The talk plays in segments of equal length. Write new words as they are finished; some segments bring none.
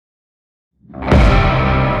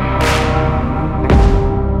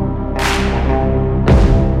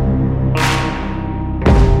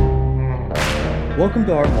Welcome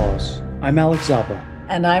to Art Laws. I'm Alex Zappa.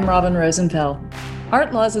 And I'm Robin Rosenfeld.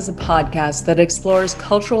 Art Laws is a podcast that explores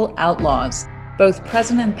cultural outlaws, both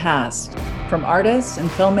present and past, from artists and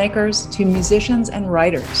filmmakers to musicians and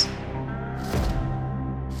writers.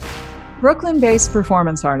 Brooklyn-based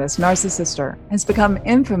performance artist Narcissister has become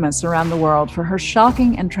infamous around the world for her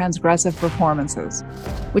shocking and transgressive performances,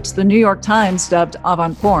 which the New York Times dubbed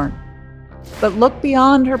avant-porn. But look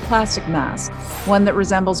beyond her plastic mask, one that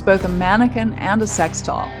resembles both a mannequin and a sex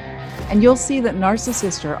doll, and you'll see that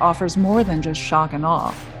Narcissister offers more than just shock and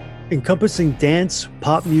awe. Encompassing dance,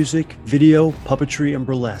 pop music, video, puppetry, and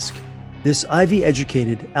burlesque, this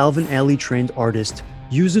Ivy-educated, Alvin Ailey-trained artist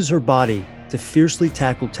uses her body to fiercely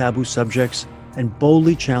tackle taboo subjects and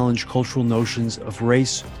boldly challenge cultural notions of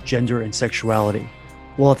race, gender, and sexuality,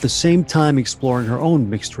 while at the same time exploring her own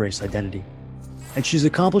mixed-race identity. And she's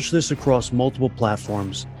accomplished this across multiple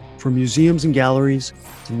platforms, from museums and galleries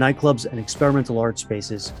to nightclubs and experimental art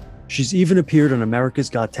spaces. She's even appeared on America's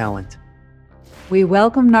Got Talent. We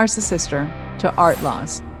welcome Narcissister to Art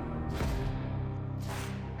Laws.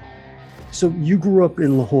 So you grew up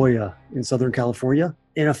in La Jolla in Southern California,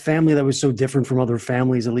 in a family that was so different from other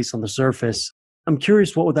families, at least on the surface. I'm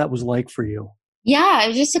curious what that was like for you.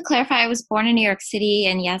 Yeah, just to clarify, I was born in New York City,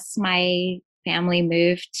 and yes, my family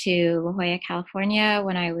moved to La Jolla, California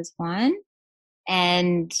when I was 1.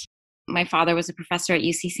 And my father was a professor at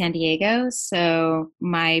UC San Diego, so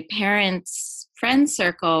my parents' friend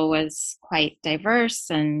circle was quite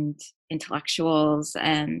diverse and intellectuals.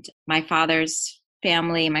 And my father's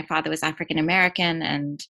family, my father was African American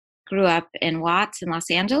and grew up in Watts in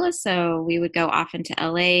Los Angeles, so we would go often to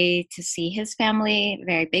LA to see his family, a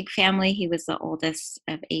very big family. He was the oldest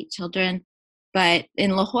of 8 children. But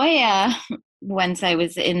in La Jolla, once I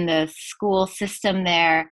was in the school system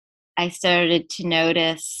there, I started to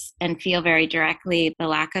notice and feel very directly the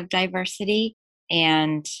lack of diversity.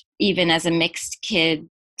 And even as a mixed kid,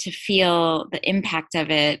 to feel the impact of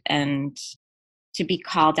it and to be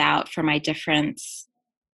called out for my difference.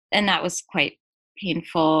 And that was quite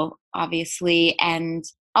painful, obviously. And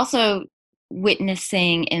also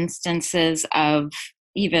witnessing instances of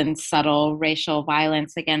even subtle racial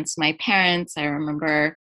violence against my parents. I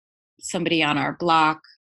remember somebody on our block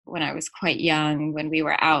when I was quite young, when we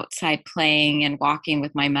were outside playing and walking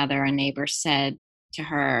with my mother, a neighbor said to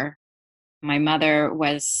her, my mother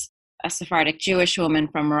was a Sephardic Jewish woman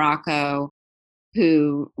from Morocco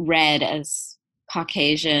who read as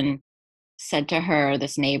Caucasian, said to her,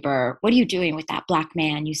 this neighbor, "What are you doing with that black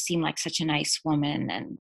man? You seem like such a nice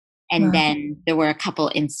woman." And Wow. Then there were a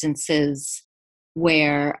couple instances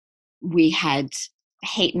where we had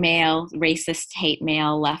hate mail, racist hate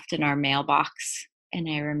mail left in our mailbox. And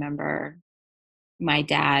I remember my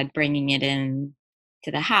dad bringing it in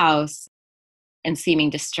to the house and seeming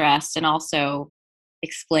distressed and also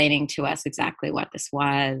explaining to us exactly what this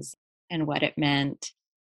was and what it meant.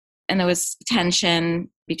 And there was tension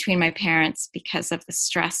between my parents because of the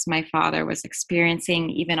stress my father was experiencing,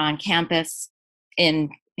 even on campus, in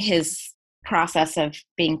his process of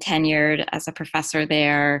being tenured as a professor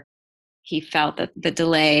there. He felt that the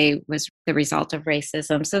delay was the result of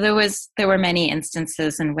racism. So there were many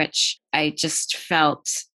instances in which I just felt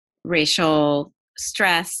racial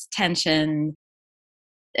stress, tension,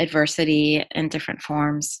 adversity in different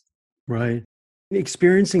forms. Right.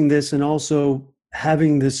 Experiencing this and also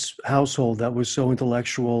having this household that was so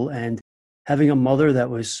intellectual and having a mother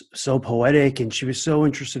that was so poetic and she was so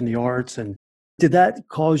interested in the arts. And did that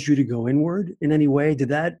cause you to go inward in any way? Did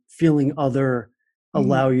that feeling other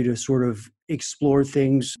allow you to sort of explore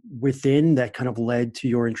things within that kind of led to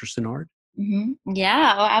your interest in art? Mm-hmm.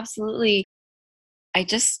 Yeah, oh, absolutely. I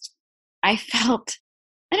felt,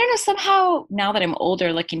 I don't know, somehow now that I'm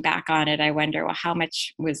older looking back on it, I wonder, well, how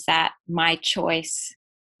much was that my choice,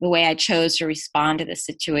 the way I chose to respond to the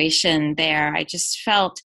situation there? I just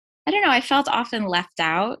felt, I don't know, I felt often left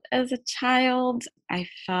out as a child. I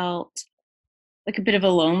felt like a bit of a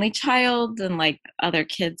lonely child, and like other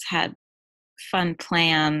kids had fun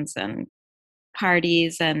plans and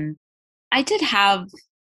parties. And I did have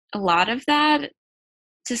a lot of that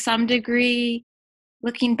to some degree.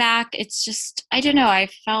 Looking back, it's just, I don't know, I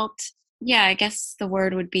felt, yeah, I guess the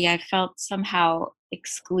word would be I felt somehow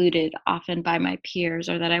excluded often by my peers,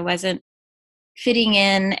 or that I wasn't fitting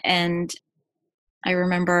in. And I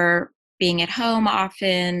remember being at home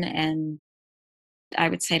often, and I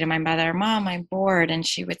would say to my mother, "Mom, I'm bored." And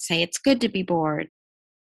she would say, "It's good to be bored."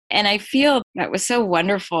 And I feel that was so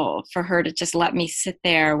wonderful for her to just let me sit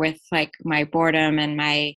there with like my boredom and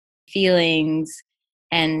my feelings.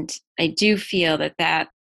 And I do feel that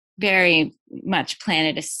very much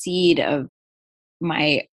planted a seed of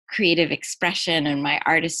my creative expression and my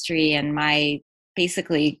artistry and my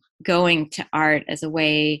basically going to art as a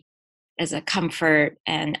way, as a comfort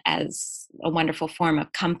and as a wonderful form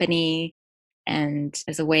of company and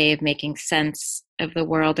as a way of making sense of the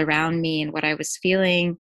world around me and what I was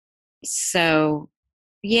feeling. So,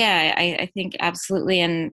 yeah, I think absolutely.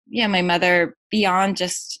 And yeah, my mother, beyond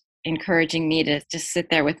just encouraging me to just sit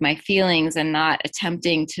there with my feelings and not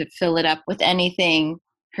attempting to fill it up with anything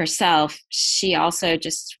herself, she also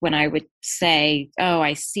just, when I would say, oh,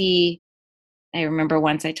 I remember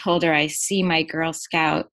once I told her, I see my Girl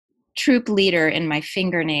Scout troop leader in my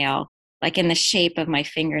fingernail, like in the shape of my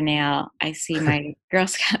fingernail. I see my Girl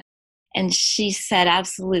Scout. And she said,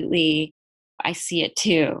 absolutely, I see it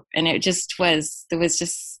too. And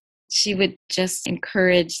she would just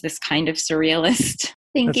encourage this kind of surrealist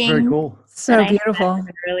That's very thinking cool. that So I had beautiful. from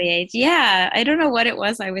an early age. Yeah, I don't know what it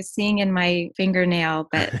was I was seeing in my fingernail,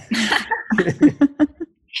 but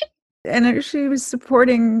And she was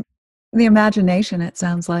supporting the imagination, it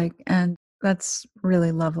sounds like. And that's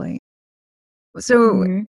really lovely. So,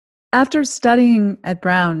 Mhm. after studying at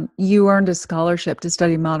Brown, you earned a scholarship to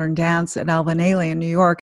study modern dance at Alvin Ailey in New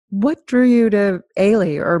York. What drew you to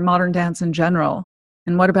Ailey or modern dance in general?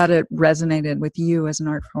 And what about it resonated with you as an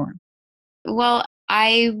art form? Well,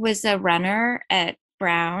 I was a runner at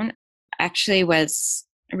Brown, actually was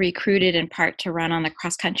recruited in part to run on the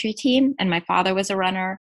cross country team, and my father was a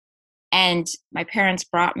runner. And my parents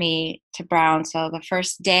brought me to Brown. So the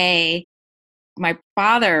first day, my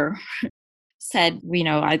father said,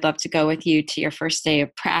 I'd love to go with you to your first day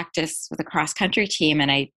of practice with the cross country team.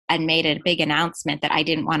 And I made a big announcement that I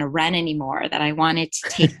didn't want to run anymore, that I wanted to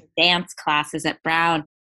take dance classes at Brown.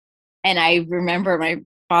 And I remember my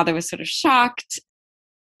father was sort of shocked,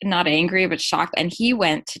 not angry, but shocked. And he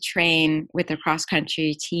went to train with the cross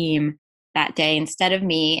country team that day instead of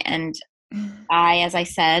me. And as I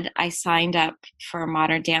said, I signed up for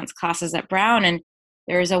modern dance classes at Brown, and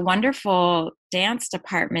there's a wonderful dance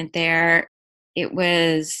department there. It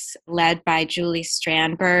was led by Julie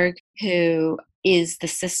Strandberg, who is the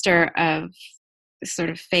sister of sort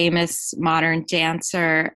of famous modern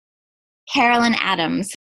dancer Carolyn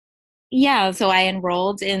Adams. Yeah, so I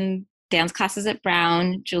enrolled in dance classes at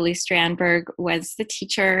Brown. Julie Strandberg was the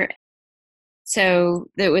teacher. So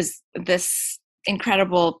there was this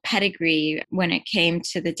incredible pedigree when it came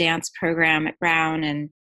to the dance program at Brown, and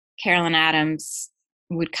Carolyn Adams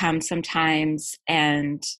would come sometimes.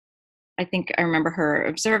 And I think I remember her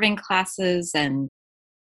observing classes and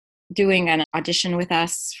doing an audition with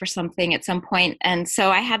us for something at some point. And so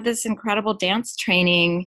I had this incredible dance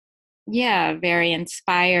training. Yeah, very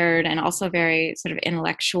inspired and also very sort of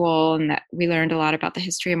intellectual, and that we learned a lot about the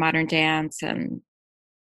history of modern dance and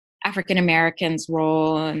African Americans'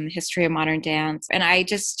 role in the history of modern dance. And I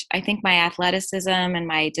think my athleticism and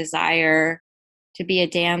my desire to be a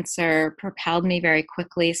dancer propelled me very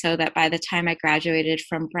quickly, so that by the time I graduated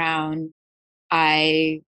from Brown,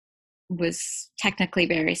 I was technically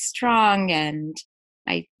very strong. And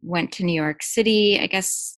I went to New York City, I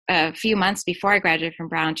guess a few months before I graduated from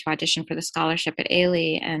Brown, to audition for the scholarship at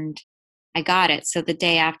Ailey, and I got it. So the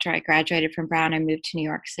day after I graduated from Brown, I moved to New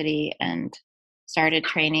York City and started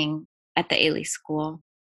training at the Ailey School.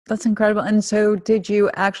 That's incredible. And so, did you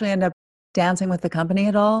actually end up dancing with the company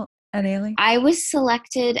at all at Ailey? I was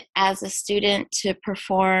selected as a student to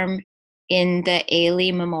perform in the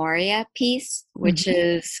Ailey Memoria piece, which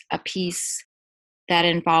is a piece that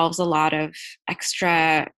involves a lot of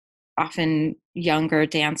extra, often younger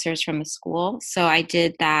dancers from the school. So I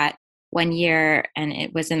did that 1 year, and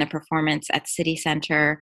it was in the performance at City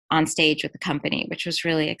Center on stage with the company, which was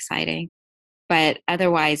really exciting. But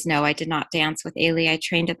otherwise, no, I did not dance with Ailey. I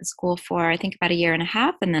trained at the school for, I think, about 1.5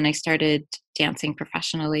 years, and then I started dancing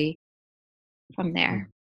professionally from there.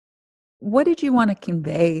 What did you want to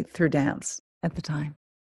convey through dance at the time?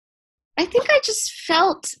 I think I just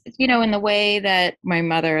felt, in the way that my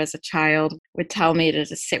mother as a child would tell me to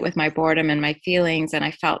just sit with my boredom and my feelings. And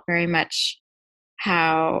I felt very much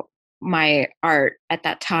how my art at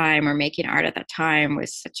that time, or making art at that time,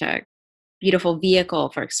 was such a beautiful vehicle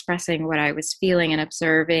for expressing what I was feeling and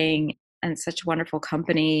observing, and such wonderful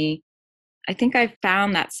company. I think I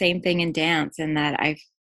found that same thing in dance, in that I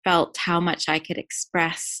felt how much I could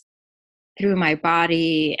express through my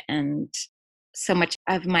body, and so much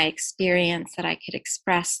of my experience that I could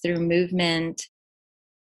express through movement.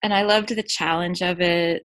 And I loved the challenge of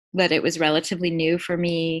it, that it was relatively new for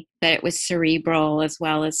me, that it was cerebral as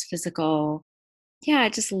well as physical. Yeah, I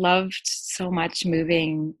just loved so much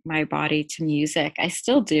moving my body to music. I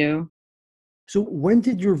still do. So when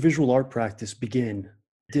did your visual art practice begin?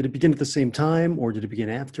 Did it begin at the same time or did it begin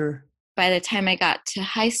after? by the time I got to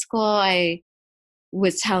high school, I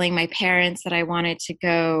was telling my parents that I wanted to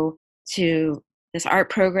go to this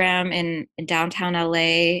art program in downtown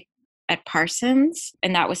LA at Parsons.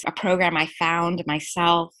 And that was a program I found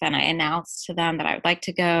myself, and I announced to them that I would like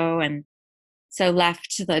to go. And so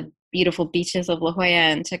left the beautiful beaches of La Jolla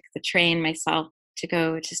and took the train myself to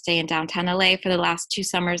go to stay in downtown LA for the last 2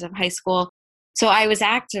 summers of high school. So I was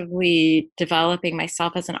actively developing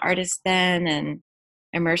myself as an artist then and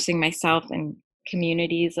immersing myself in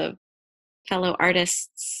communities of fellow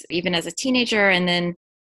artists, even as a teenager. And then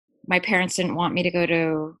my parents didn't want me to go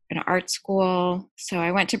to an art school. So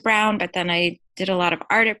I went to Brown, but then I did a lot of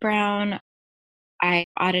art at Brown. I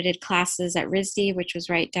audited classes at RISD, which was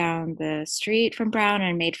right down the street from Brown,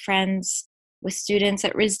 and made friends with students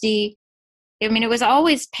at RISD. I mean, it was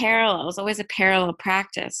always parallel. It was always a parallel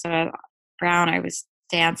practice. So at Brown, I was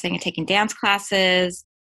dancing and taking dance classes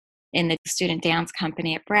in the student dance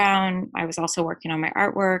company at Brown. I was also working on my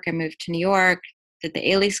artwork. I moved to New York, did the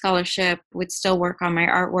Ailey Scholarship, would still work on my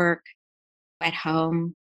artwork at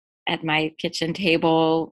home at my kitchen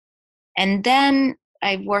table. And then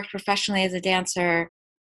I worked professionally as a dancer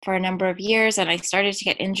for a number of years, and I started to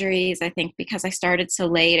get injuries. I think because I started so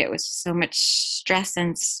late, it was so much stress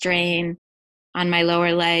and strain on my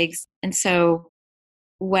lower legs. And so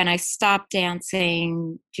when I stopped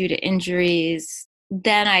dancing due to injuries,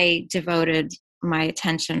 then I devoted my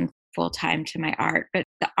attention full time to my art. But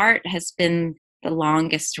the art has been the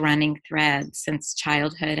longest running thread since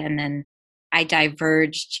childhood. And then I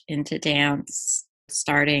diverged into dance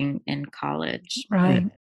starting in college. Right.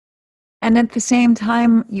 And at the same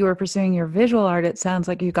time you were pursuing your visual art, it sounds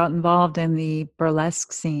like you got involved in the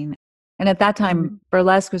burlesque scene. And at that time,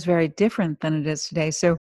 burlesque was very different than it is today.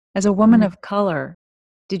 So as a woman of color,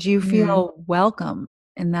 did you feel welcome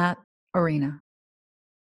in that arena?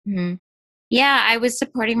 Yeah, I was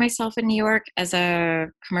supporting myself in New York as a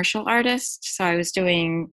commercial artist. So I was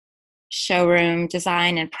doing showroom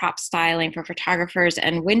design and prop styling for photographers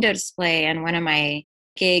and window display. And one of my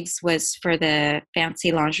gigs was for the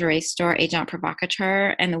fancy lingerie store, Agent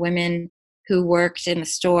Provocateur. And the women who worked in the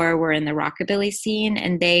store were in the rockabilly scene,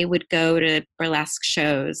 and they would go to burlesque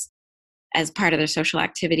shows as part of their social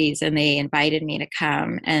activities. And they invited me to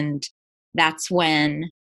come. And that's when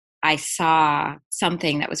I saw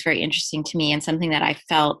something that was very interesting to me and something that I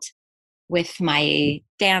felt with my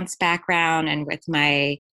dance background and with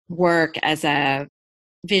my work as a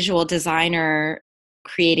visual designer,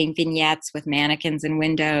 creating vignettes with mannequins and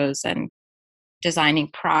windows and designing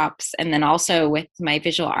props. And then also with my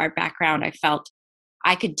visual art background, I felt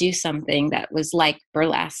I could do something that was like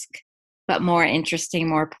burlesque, but more interesting,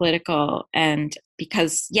 more political. And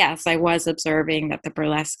because, yes, I was observing that the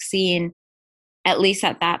burlesque scene, at least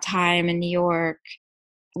at that time in New York,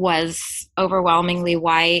 was overwhelmingly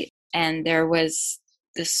white. And there was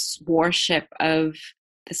this worship of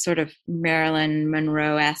the sort of Marilyn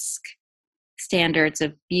Monroe-esque standards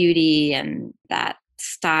of beauty and that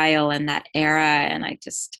style and that era. And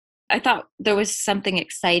I thought there was something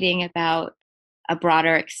exciting about a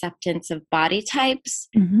broader acceptance of body types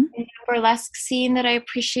in the burlesque scene that I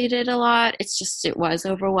appreciated a lot. It was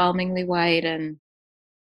overwhelmingly white. And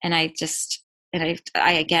I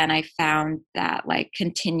found that like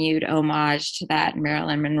continued homage to that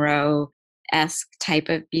Marilyn Monroe-esque type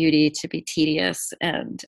of beauty to be tedious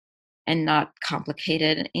and not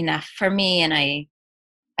complicated enough for me. And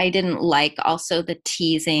I didn't like also the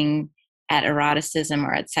teasing at eroticism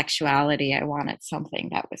or at sexuality. I wanted something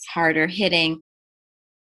that was harder hitting.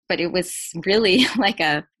 But it was really like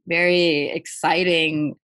a very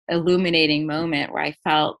exciting, illuminating moment where I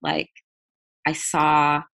felt like I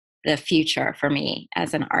saw the future for me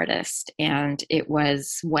as an artist. And it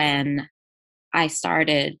was when I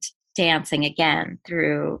started dancing again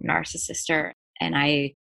through Narcissister. And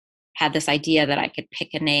I had this idea that I could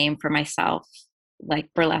pick a name for myself,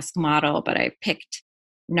 like burlesque model, but I picked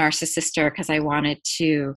Narcissister because I wanted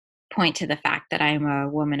to point to the fact that I'm a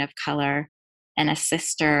woman of color and a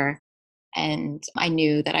sister. And I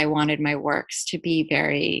knew that I wanted my works to be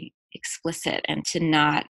very explicit and to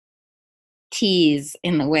not tease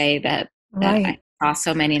in the way that I saw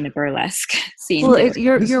so many in the burlesque scene. Well,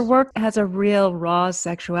 your work has a real raw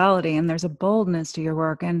sexuality, and there's a boldness to your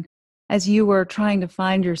work. And as you were trying to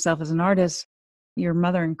find yourself as an artist, your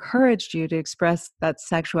mother encouraged you to express that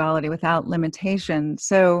sexuality without limitation.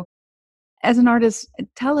 So as an artist,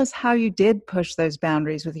 tell us how you did push those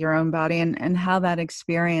boundaries with your own body and how that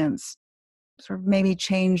experience sort of maybe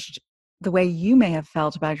changed the way you may have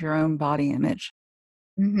felt about your own body image.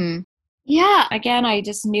 Yeah, again, I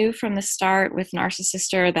just knew from the start with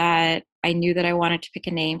Narcissister that I knew that I wanted to pick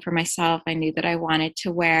a name for myself. I knew that I wanted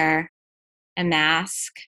to wear a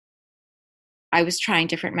mask. I was trying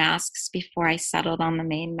different masks before I settled on the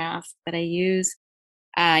main mask that I use.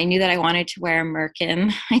 I knew that I wanted to wear a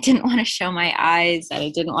merkin. I didn't want to show my eyes, and I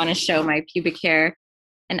didn't want to show my pubic hair.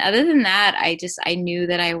 And other than that, I knew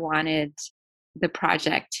that I wanted the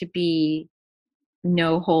project to be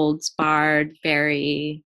no holds barred,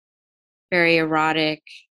 very, very erotic,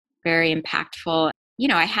 very impactful.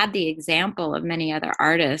 I had the example of many other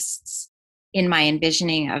artists in my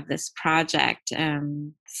envisioning of this project,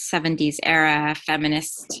 70s era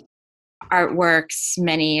feminist artworks.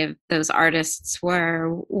 Many of those artists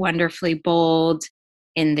were wonderfully bold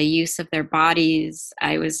in the use of their bodies.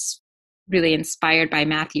 I was really inspired by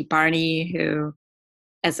Matthew Barney, who,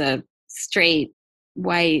 as a straight,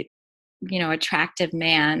 white, attractive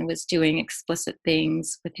man, was doing explicit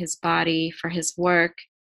things with his body for his work.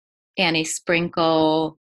 Annie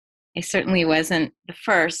Sprinkle, I certainly wasn't the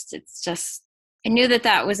first. It's just, I knew that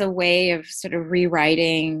that was a way of sort of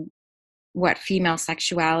rewriting what female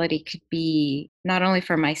sexuality could be, not only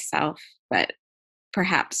for myself, but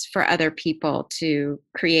perhaps for other people, to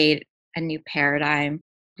create a new paradigm,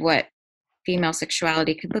 what female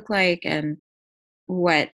sexuality could look like and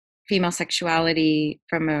what female sexuality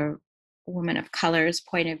from a woman of color's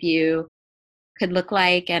point of view could look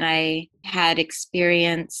like. And I had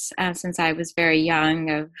experience since I was very young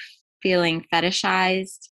of feeling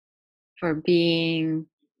fetishized for being,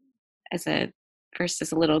 first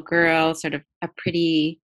as a little girl, sort of a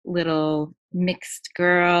pretty little mixed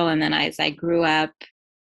girl. And then as I grew up,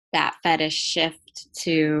 that fetish shift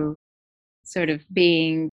to sort of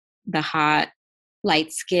being the hot,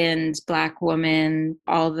 light-skinned Black woman,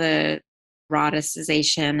 all the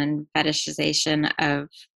eroticization and fetishization of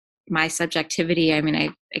my subjectivity. I mean, I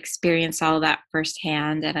experienced all of that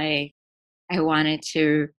firsthand, and I wanted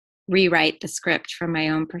to rewrite the script from my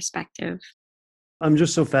own perspective. I'm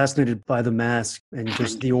just so fascinated by the mask and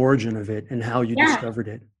just the origin of it and how you discovered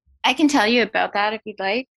it. I can tell you about that if you'd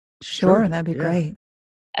like. Sure, that'd be great.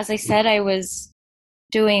 As I said, I was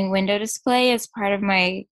doing window display as part of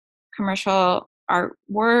my commercial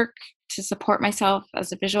artwork to support myself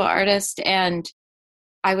as a visual artist. And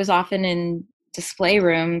I was often in display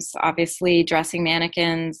rooms, obviously dressing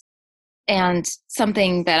mannequins. And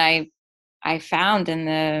something that I found in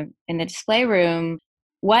the display room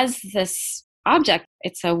was this object.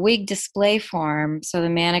 It's a wig display form. So the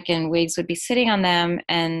mannequin wigs would be sitting on them,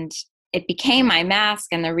 and it became my mask.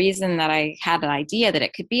 And the reason that I had an idea that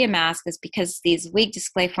it could be a mask is because these wig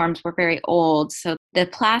display forms were very old. So the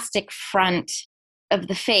plastic front of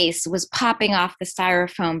the face was popping off the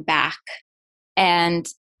styrofoam back, and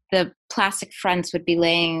the plastic fronts would be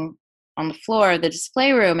laying on the floor of the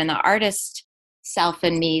display room. And the artist self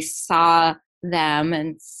in me saw them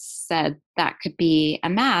and said that could be a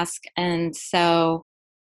mask. And so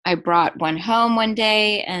I brought one home one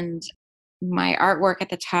day, and my artwork at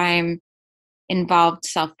the time involved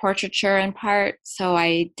self-portraiture in part. So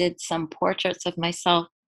I did some portraits of myself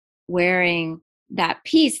wearing that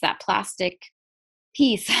piece, that plastic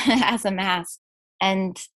piece, as a mask.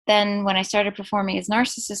 And then when I started performing as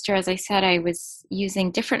Narcissister, as I said, I was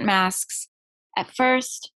using different masks at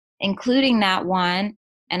first, including that one.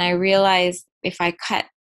 And I realized if I cut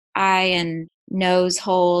eye and nose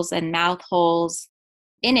holes and mouth holes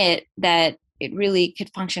in it, that it really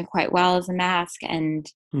could function quite well as a mask. And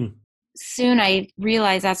soon I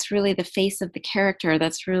realized that's really the face of the character.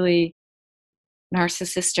 That's really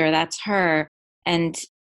Narcissister. That's her. And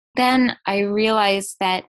then I realized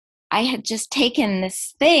that I had just taken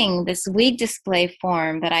this thing, this wig display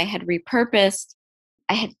form that I had repurposed.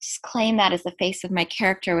 I had just claimed that as the face of my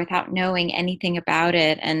character without knowing anything about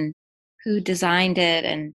it and who designed it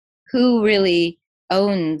and who really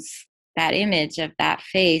owns that image of that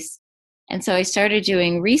face. And so I started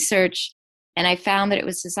doing research, and I found that it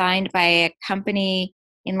was designed by a company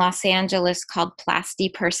in Los Angeles called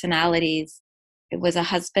Plasti Personalities. It was a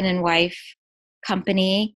husband and wife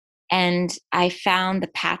company, and I found the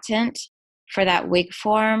patent for that wig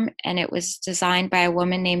form, and it was designed by a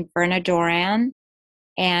woman named Verna Doran,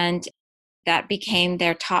 and that became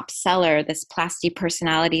their top seller. This Plasti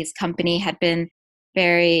Personalities company had been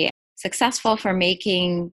very successful for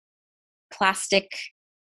making plastic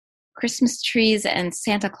Christmas trees and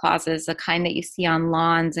Santa Clauses, the kind that you see on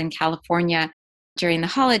lawns in California during the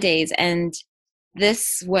holidays. And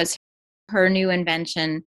this was her new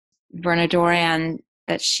invention, Verna Doran,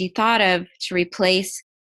 that she thought of to replace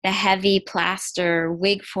the heavy plaster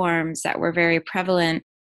wig forms that were very prevalent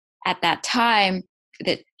at that time,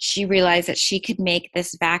 that she realized that she could make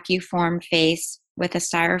this vacuform face with a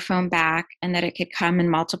styrofoam back, and that it could come in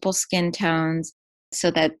multiple skin tones,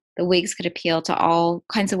 so that the wigs could appeal to all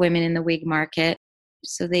kinds of women in the wig market.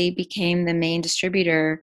 So they became the main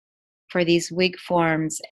distributor for these wig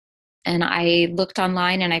forms. And I looked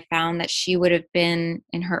online and I found that she would have been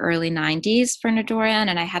in her early 90s for Dorian.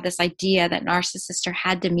 And I had this idea that Narcissus Sister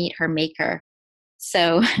had to meet her maker.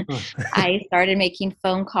 So I started making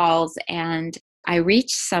phone calls and I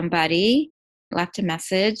reached somebody, left a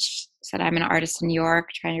message, said I'm an artist in New York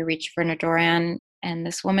trying to reach Verna Dorian. And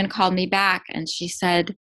this woman called me back and she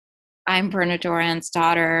said, I'm Verna Dorian's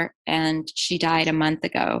daughter and she died a month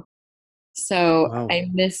ago. So Wow. I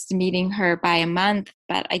missed meeting her by a month,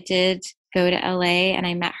 but I did go to LA and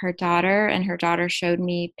I met her daughter, and her daughter showed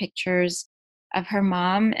me pictures of her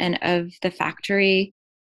mom and of the factory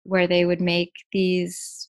where they would make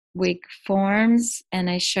these wig forms. And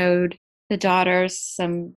I showed the daughter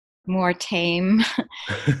some more tame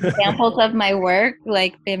examples of my work,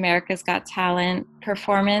 like the America's Got Talent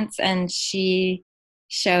performance. And she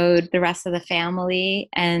showed the rest of the family,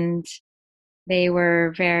 and they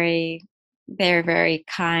were very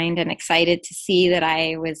kind and excited to see that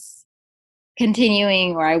I was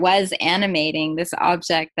continuing, or I was animating this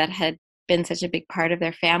object that had been such a big part of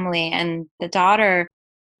their family. And the daughter,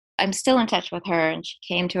 I'm still in touch with her, and she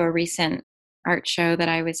came to a recent art show that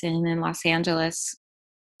I was in Los Angeles.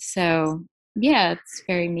 So yeah, it's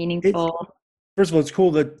very meaningful. First of all, it's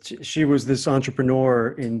cool that she was this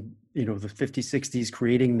entrepreneur in, the 50s, 60s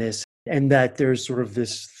creating this, and that there's sort of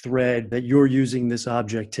this thread that you're using this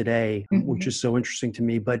object today, which is so interesting to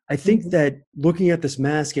me. But I think that looking at this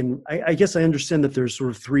mask, and I guess I understand that there's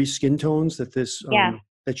sort of 3 skin tones that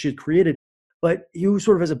that she had created, but you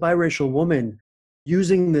sort of as a biracial woman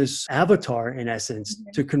using this avatar in essence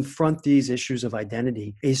to confront these issues of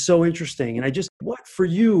identity is so interesting. And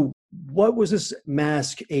what was this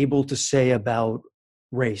mask able to say about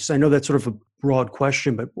race? I know that's sort of a broad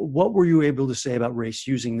question, but what were you able to say about race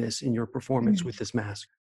using this in your performance with this mask?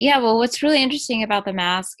 Yeah, well, what's really interesting about the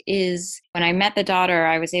mask is when I met the daughter,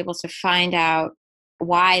 I was able to find out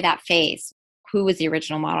why that face, who was the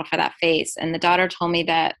original model for that face. And the daughter told me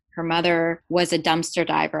that her mother was a dumpster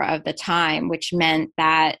diver of the time, which meant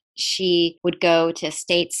that she would go to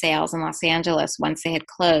estate sales in Los Angeles once they had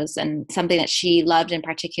closed. And something that she loved in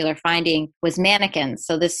particular finding was mannequins.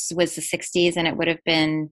 So this was the 60s, and it would have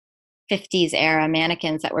been 50s era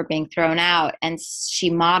mannequins that were being thrown out. And she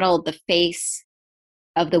modeled the face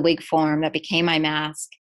of the wig form that became my mask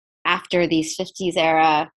after these 50s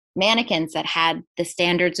era mannequins that had the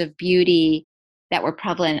standards of beauty that were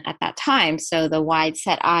prevalent at that time. So the wide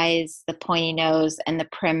set eyes, the pointy nose, and the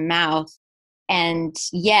prim mouth. And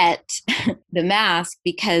yet the mask,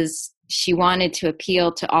 because she wanted to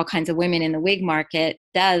appeal to all kinds of women in the wig market,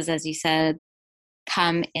 does, as you said,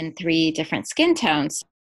 come in 3 different skin tones.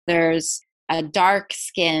 There's a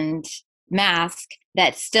dark-skinned mask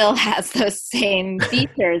that still has those same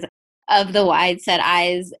features of the wide set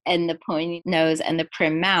eyes and the pointy nose and the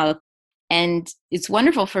prim mouth. And it's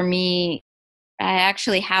wonderful for me. I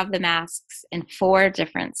actually have the masks in 4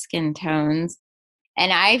 different skin tones.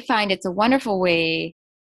 And I find it's a wonderful way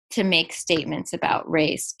to make statements about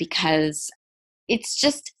race, because it's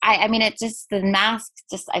just, the mask,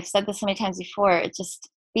 I've said this so many times before, it just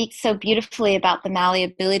speaks so beautifully about the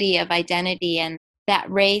malleability of identity, and that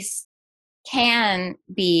race can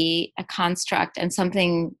be a construct and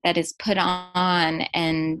something that is put on,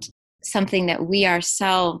 and something that we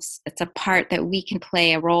ourselves, it's a part that we can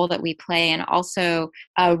play, a role that we play, and also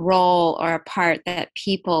a role or a part that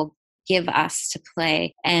people give us to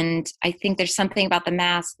play. And I think there's something about the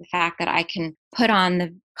mask, the fact that I can put on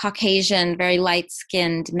the Caucasian, very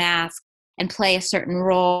light-skinned mask and play a certain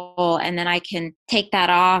role, and then I can take that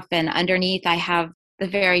off, and underneath I have the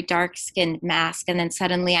very dark-skinned mask, and then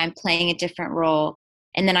suddenly I'm playing a different role.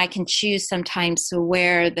 And then I can choose sometimes to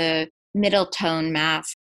wear the middle tone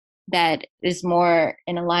mask that is more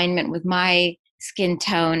in alignment with my skin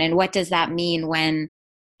tone. And what does that mean when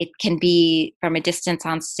it can be from a distance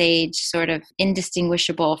on stage sort of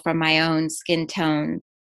indistinguishable from my own skin tone,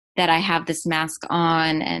 that I have this mask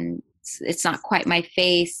on and it's not quite my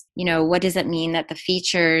face? What does it mean that the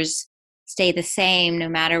features stay the same no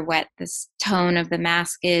matter what this tone of the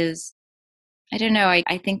mask is? I don't know.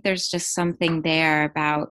 I think there's just something there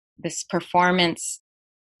about this performance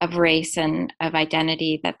of race and of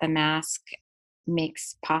identity that the mask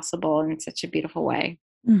makes possible in such a beautiful way.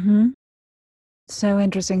 Mm-hmm. So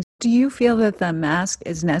interesting. Do you feel that the mask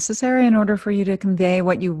is necessary in order for you to convey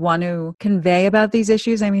what you want to convey about these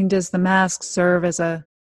issues? I mean, does the mask serve as a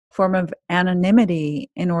form of anonymity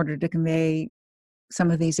in order to convey some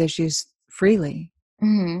of these issues freely?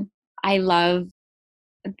 Mm-hmm. I love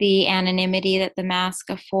the anonymity that the mask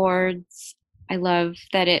affords. I love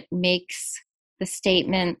that it makes the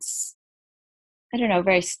statements, I don't know,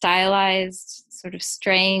 very stylized, sort of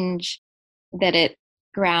strange, that it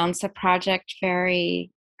grounds the project very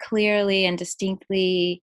clearly and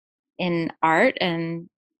distinctly in art and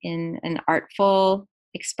in an artful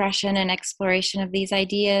expression and exploration of these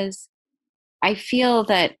ideas. I feel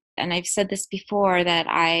that, and I've said this before, that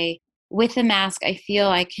with the mask, I feel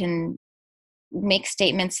I can make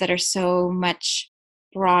statements that are so much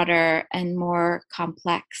broader and more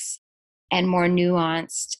complex and more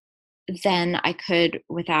nuanced than I could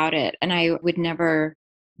without it. And I would never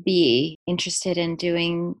be interested in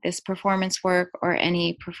doing this performance work or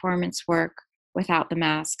any performance work without the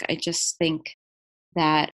mask. I just think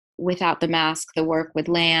that without the mask, the work would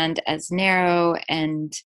land as narrow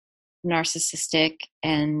and narcissistic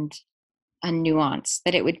and unnuanced,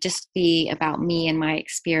 that it would just be about me and my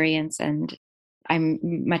experience. And I'm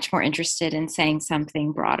much more interested in saying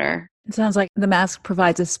something broader. It sounds like the mask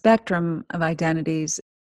provides a spectrum of identities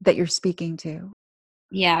that you're speaking to.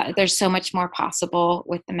 Yeah, there's so much more possible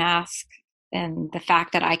with the mask, and the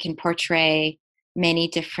fact that I can portray many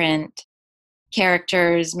different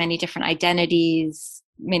characters, many different identities,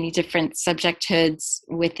 many different subjecthoods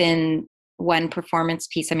within one performance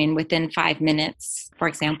piece. I mean, within 5 minutes, for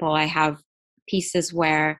example, I have pieces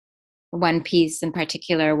where one piece in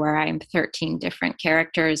particular where I'm 13 different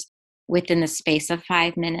characters within the space of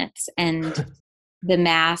 5 minutes. And the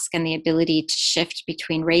mask and the ability to shift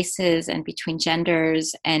between races and between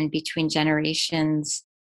genders and between generations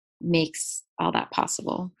makes all that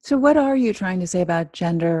possible. So what are you trying to say about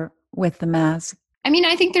gender with the mask? I mean,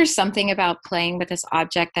 I think there's something about playing with this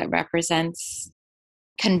object that represents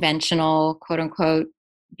conventional, quote unquote,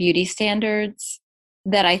 beauty standards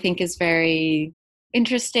that I think is very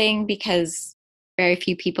interesting, because very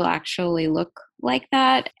few people actually look like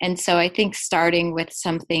that. And so I think starting with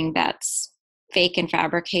something that's fake and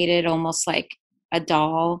fabricated, almost like a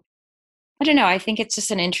doll, I don't know, I think it's just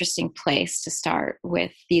an interesting place to start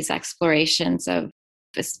with these explorations of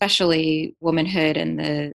especially womanhood and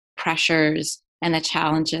the pressures and the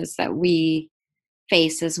challenges that we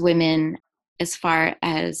face as women as far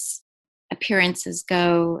as appearances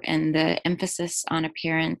go, and the emphasis on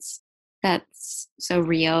appearance that's so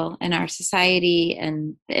real in our society,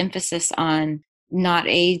 and the emphasis on not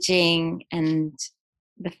aging, and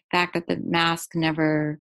the fact that the mask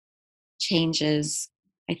never changes,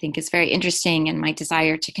 I think is very interesting. And my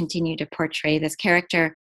desire to continue to portray this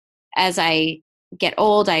character. As I get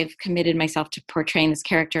old, I've committed myself to portraying this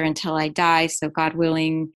character until I die. So God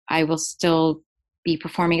willing, I will still be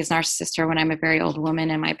performing as Narcissista when I'm a very old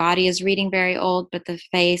woman and my body is reading very old, but the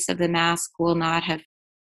face of the mask will not have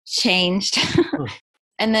changed.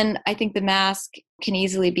 And then I think the mask can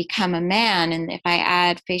easily become a man. And if I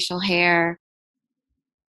add facial hair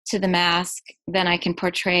to the mask, then I can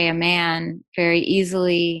portray a man very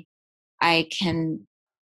easily. I can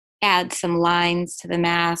add some lines to the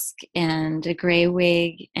mask and a gray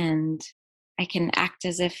wig, and I can act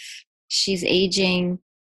as if she's aging.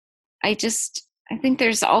 I think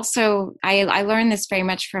there's also, I learned this very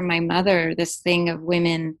much from my mother, this thing of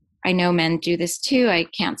women. I know men do this too. I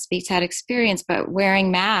can't speak to that experience, but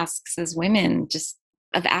wearing masks as women, just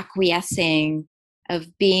of acquiescing, of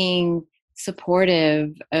being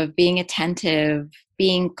supportive, of being attentive,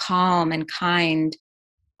 being calm and kind,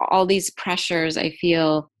 all these pressures I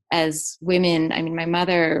feel as women. I mean, my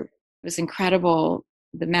mother was incredible.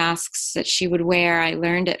 The masks that she would wear, I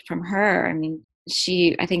learned it from her. I mean,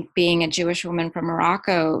 I think being a Jewish woman from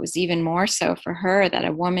Morocco, it was even more so for her that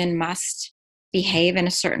a woman must behave in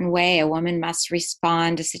a certain way. A woman must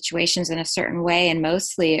respond to situations in a certain way. And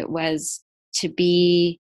mostly it was to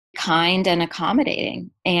be kind and accommodating.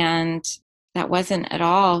 And that wasn't at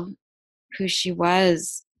all who she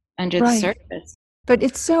was under the surface. But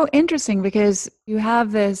it's so interesting because you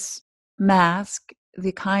have this mask,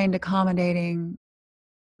 the kind, accommodating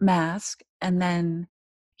mask, and then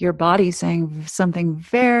your body saying something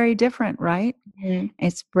very different, right? Mm-hmm.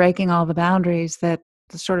 It's breaking all the boundaries, that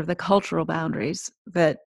the sort of the cultural boundaries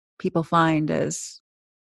that people find as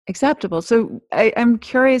acceptable. So I'm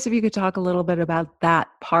curious if you could talk a little bit about that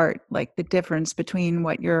part, like the difference between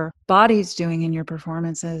what your body's doing in your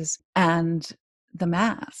performances and the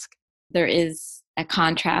mask. There is a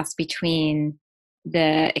contrast between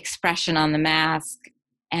the expression on the mask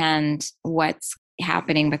and what's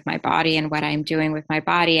happening with my body and what I'm doing with my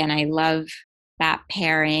body. And I love that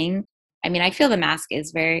pairing. I mean, I feel the mask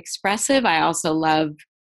is very expressive. I also love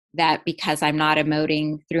that because I'm not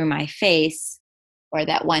emoting through my face, or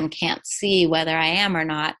that one can't see whether I am or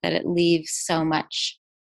not, that it leaves so much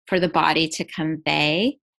for the body to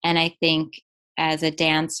convey. And I think as a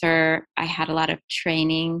dancer, I had a lot of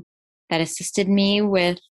training that assisted me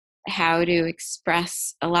with how to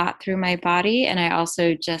express a lot through my body. And I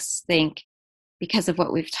also just think, because of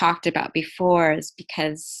what we've talked about before, is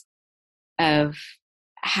because of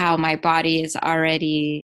how my body is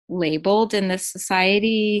already labeled in this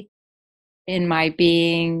society, in my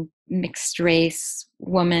being mixed race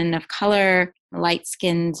woman of color,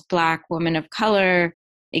 light-skinned Black woman of color,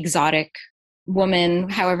 exotic woman,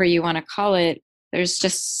 however you want to call it. There's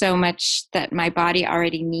just so much that my body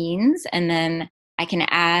already means. And then I can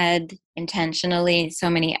add intentionally so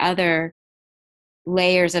many other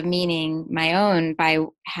layers of meaning, my own, by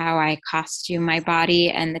how I costume my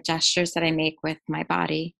body and the gestures that I make with my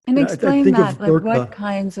body. And I explain think that, of like, burqa. what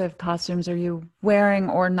kinds of costumes are you wearing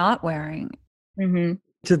or not wearing? Mm-hmm.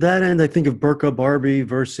 To that end, I think of Burqa Barbie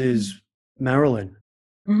versus Marilyn,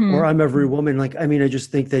 Mm-hmm. or I'm Every Woman. Like, I mean, I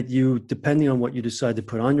just think that you, depending on what you decide to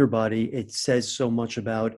put on your body, it says so much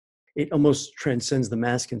about it, almost transcends the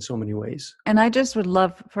mask in so many ways. And I just would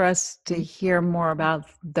love for us to hear more about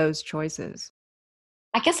those choices.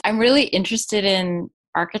 I guess I'm really interested in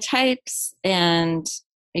archetypes, and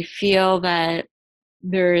I feel that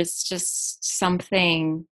there is just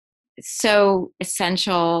something so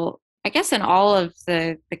essential, I guess, in all of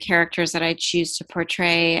the characters that I choose to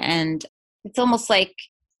portray. And it's almost like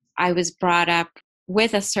I was brought up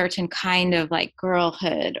with a certain kind of like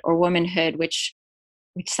girlhood or womanhood, which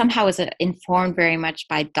somehow is informed very much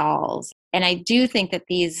by dolls. And I do think that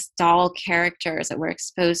these doll characters that we're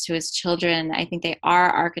exposed to as children, I think they are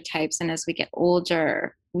archetypes. And as we get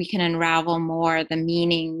older, we can unravel more the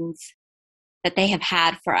meanings that they have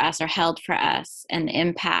had for us or held for us and the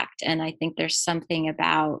impact. And I think there's something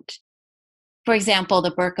about, for example,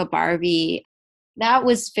 the Burqa Barbie, that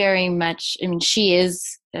was very much, I mean,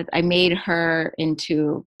 I made her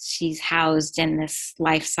into, she's housed in this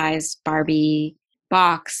life-size Barbie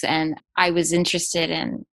box. And I was interested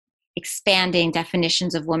in expanding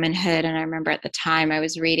definitions of womanhood. And I remember at the time I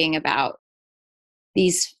was reading about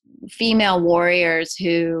these female warriors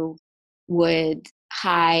who would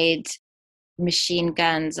hide machine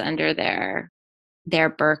guns under their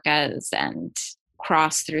burqas and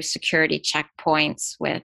cross through security checkpoints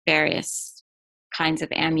with various kinds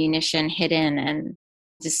of ammunition hidden, and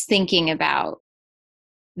just thinking about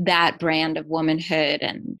that brand of womanhood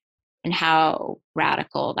and how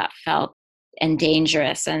radical that felt and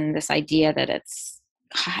dangerous, and this idea that it's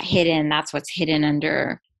hidden, that's what's hidden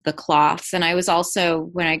under the cloths. And I was also,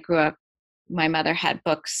 when I grew up, my mother had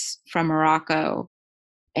books from Morocco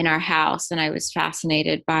in our house, and I was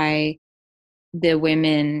fascinated by the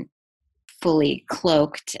women fully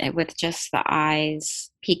cloaked with just the eyes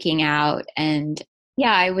peeking out. And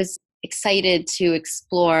yeah, I was excited to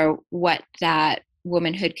explore what that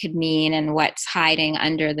womanhood could mean and what's hiding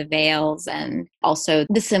under the veils, and also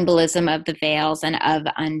the symbolism of the veils and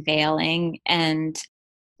of unveiling. And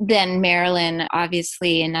then Marilyn,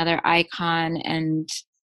 obviously another icon, and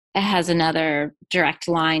it has another direct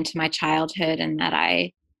line to my childhood, and that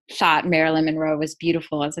I thought Marilyn Monroe was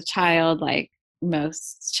beautiful as a child, like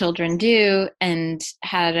most children do, and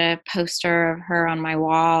had a poster of her on my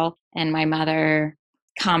wall. And my mother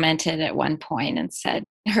commented at one point and said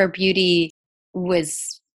her beauty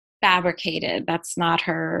was fabricated. That's not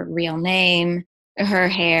her real name. Her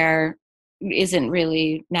hair isn't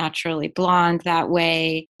really naturally blonde that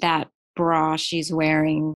way. That bra she's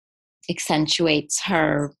wearing accentuates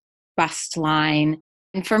her bust line.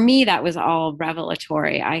 And for me, that was all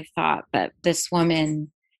revelatory. I thought that this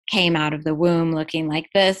woman came out of the womb looking like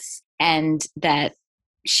this, and that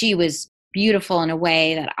she was beautiful in a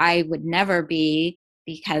way that I would never be,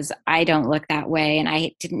 because I don't look that way. And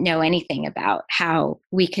I didn't know anything about how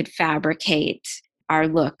we could fabricate our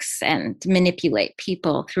looks and manipulate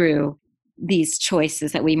people through these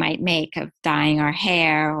choices that we might make of dyeing our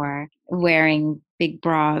hair or wearing big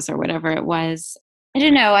bras or whatever it was. I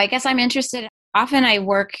don't know. I guess I'm interested. Often I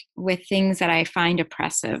work with things that I find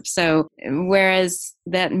oppressive. So whereas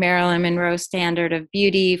that Marilyn Monroe standard of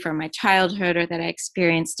beauty from my childhood, or that I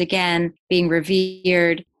experienced again being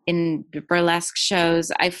revered in burlesque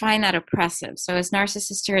shows, I find that oppressive. So as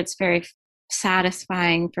Narcissister, it's very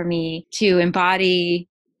satisfying for me to embody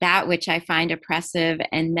that which I find oppressive,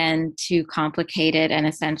 and then to complicate it and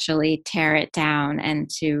essentially tear it down and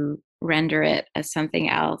to render it as something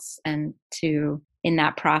else, and to, in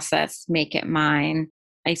that process, make it mine.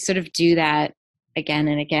 I sort of do that again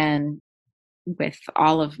and again with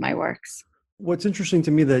all of my works. What's interesting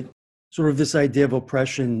to me, that sort of this idea of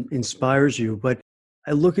oppression inspires you, but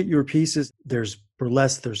I look at your pieces, there's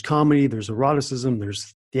burlesque, there's comedy, there's eroticism,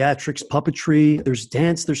 there's theatrics, puppetry, there's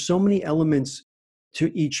dance, there's so many elements to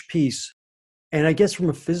each piece. And I guess from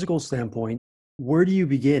a physical standpoint, where do you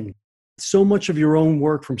begin? So much of your own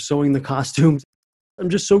work from sewing the costumes. I'm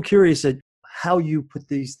just so curious at how you put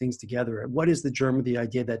these things together. What is the germ of the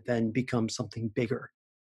idea that then becomes something bigger?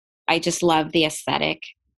 I just love the aesthetic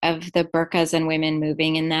of the burqas and women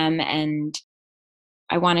moving in them. And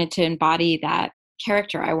I wanted to embody that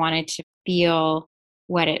character. I wanted to feel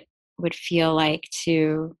what it would feel like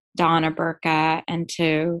to don a burqa and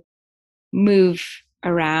to move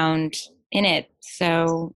around in it.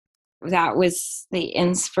 So that was the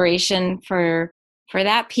inspiration for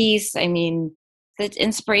that piece. I mean, the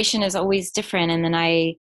inspiration is always different, and then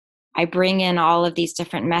I bring in all of these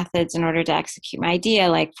different methods in order to execute my idea.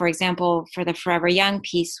 Like, for example, for the Forever Young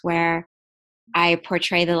piece, where I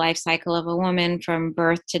portray the life cycle of a woman from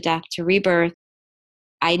birth to death to rebirth,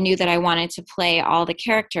 I knew that I wanted to play all the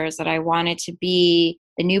characters, that I wanted to be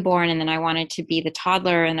the newborn, and then I wanted to be the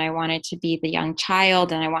toddler, and I wanted to be the young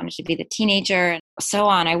child, and I wanted to be the teenager, and so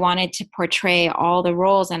on. I wanted to portray all the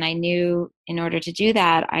roles, and I knew in order to do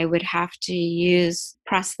that, I would have to use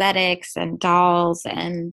prosthetics and dolls,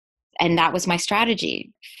 and that was my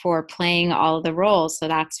strategy for playing all of the roles. So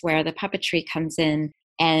that's where the puppetry comes in.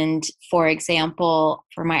 And for example,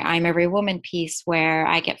 for my I'm Every Woman piece, where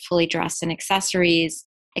I get fully dressed in accessorized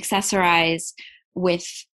with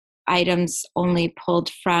items only pulled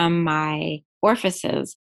from my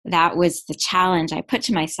orifices, that was the challenge I put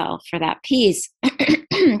to myself for that piece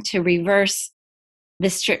to reverse the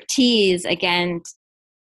striptease, again,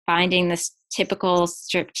 finding this typical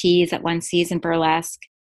striptease that one sees in burlesque,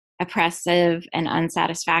 oppressive and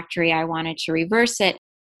unsatisfactory. I wanted to reverse it.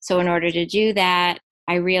 So in order to do that,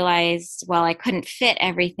 I realized, well, I couldn't fit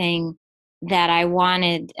everything that I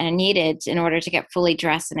wanted and needed in order to get fully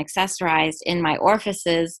dressed and accessorized in my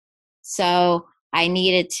orifices. So I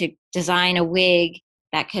needed to design a wig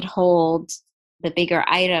that could hold the bigger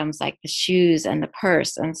items like the shoes and the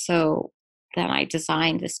purse. And so then I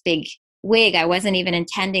designed this big wig. I wasn't even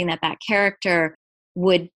intending that that character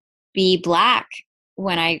would be Black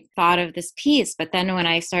when I thought of this piece. But then when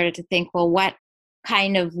I started to think, well, what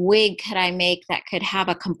kind of wig could I make that could have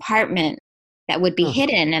a compartment that would be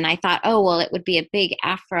hidden? And I thought, oh, well, it would be a big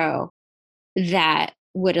afro that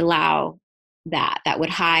would allow that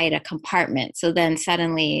would hide a compartment. So then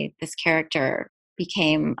suddenly this character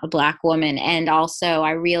became a Black woman. And also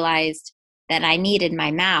I realized that I needed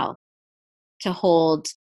my mouth to hold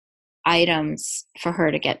items for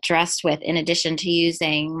her to get dressed with, in addition to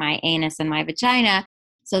using my anus and my vagina.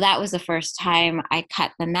 So that was the first time I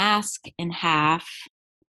cut the mask in half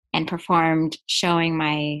and performed showing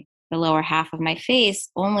the lower half of my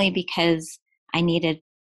face, only because I needed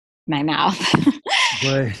my mouth.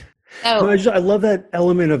 Right. So No, I love that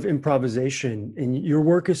element of improvisation, and your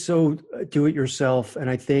work is so do it yourself. And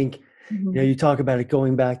I think, you talk about it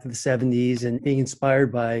going back to the 70s and being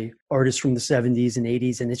inspired by artists from the 70s and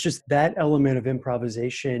 80s. And it's just that element of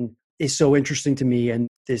improvisation is so interesting to me. And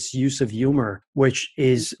this use of humor, which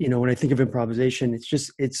is, when I think of improvisation,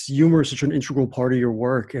 it's humor is such an integral part of your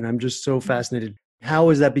work. And I'm just so fascinated. How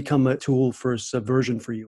has that become a tool for subversion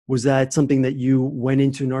for you? Was that something that you went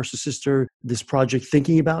into Narcissister, this project,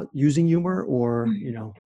 thinking about using humor, or?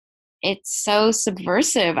 it's so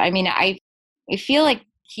subversive. I mean, I feel like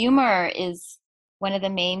humor is one of the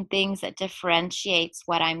main things that differentiates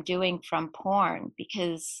what I'm doing from porn,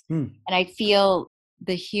 because, and I feel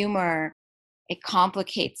the humor, it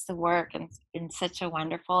complicates the work in such a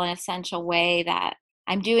wonderful and essential way that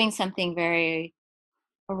I'm doing something very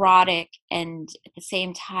erotic, and at the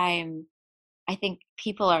same time, I think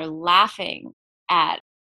people are laughing at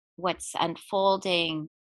what's unfolding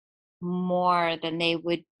more than they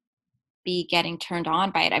would be getting turned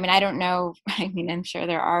on by it. I mean, I don't know. I mean, I'm sure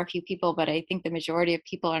there are a few people, but I think the majority of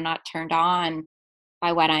people are not turned on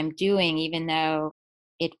by what I'm doing, even though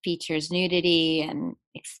it features nudity and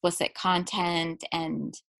explicit content.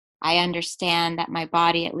 And I understand that my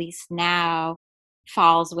body, at least now,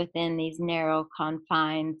 falls within these narrow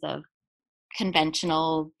confines of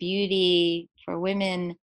conventional beauty for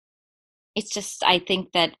women. It's just, I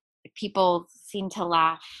think that people seem to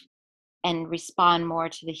laugh and respond more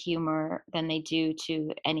to the humor than they do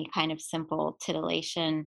to any kind of simple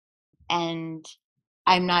titillation. And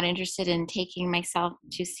I'm not interested in taking myself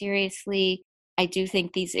too seriously. I do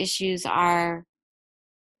think these issues are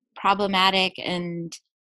problematic and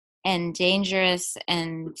dangerous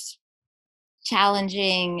and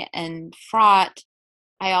challenging and fraught.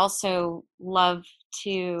 I also love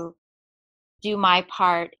to do my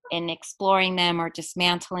part in exploring them or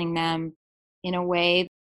dismantling them in a way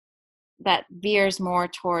that veers more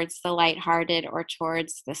towards the lighthearted or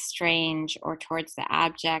towards the strange or towards the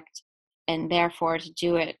abject, and therefore to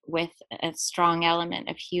do it with a strong element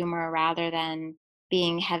of humor rather than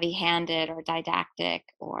being heavy-handed or didactic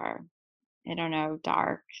or, I don't know,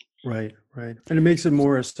 dark. Right, right. And it makes it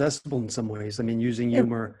more accessible in some ways. I mean, using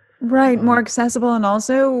humor. Right, more accessible, and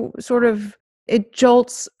also sort of it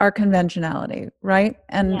jolts our conventionality, right?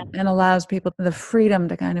 Yeah. And allows people the freedom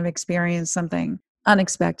to kind of experience something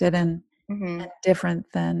unexpected and Mm-hmm. different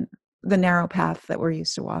than the narrow path that we're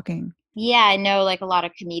used to walking. Yeah, I know like a lot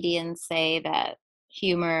of comedians say that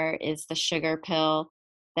humor is the sugar pill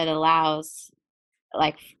that allows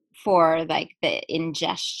like for like the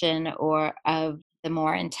ingestion or of the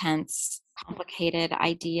more intense, complicated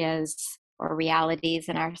ideas or realities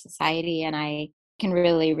in our society. And I can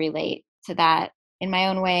really relate to that in my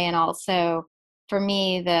own way. And also for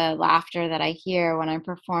me, the laughter that I hear when I'm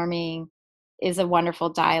performing is a wonderful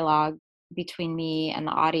dialogue between me and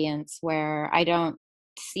the audience where I don't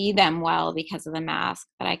see them well because of the mask,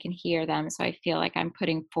 but I can hear them. So I feel like I'm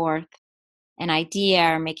putting forth an idea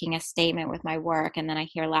or making a statement with my work, and then I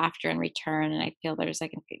hear laughter in return, and I feel there's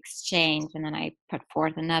like an exchange, and then I put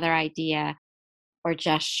forth another idea or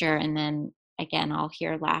gesture, and then again I'll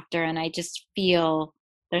hear laughter, and I just feel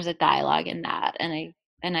there's a dialogue in that, and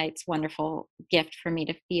it's a wonderful gift for me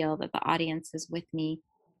to feel that the audience is with me.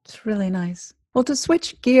 It's really nice. Well, to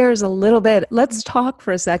switch gears a little bit, let's talk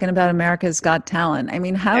for a second about America's Got Talent. I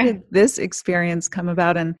mean, how did this experience come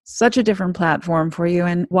about in such a different platform for you?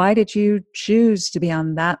 And why did you choose to be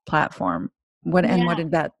on that platform? What Yeah,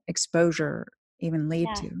 did that exposure even lead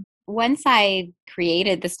yeah. to? Once I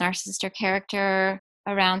created this Narcissistor character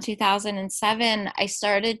around 2007, I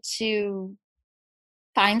started to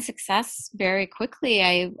find success very quickly.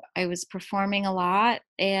 I was performing a lot,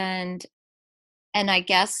 and I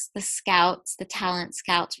guess the talent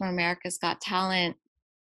scouts from America's Got Talent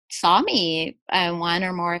saw me on one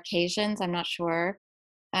or more occasions. I'm not sure.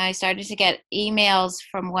 I started to get emails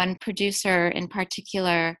from one producer in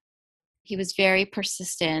particular. He was very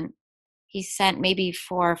persistent. He sent maybe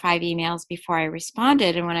 4 or 5 emails before I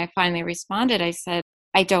responded. And when I finally responded, I said,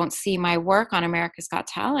 I don't see my work on America's Got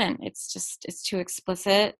Talent. It's too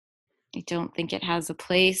explicit. I don't think it has a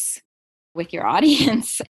place with your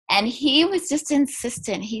audience. And he was just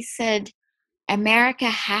insistent. He said, America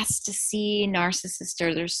has to see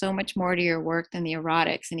Narcissistor. There's so much more to your work than the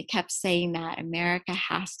erotics. And he kept saying that America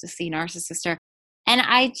has to see Narcissistor. And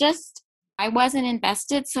I wasn't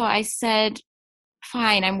invested. So I said,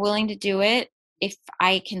 fine, I'm willing to do it if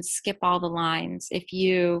I can skip all the lines. If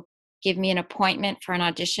you give me an appointment for an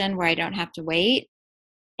audition where I don't have to wait.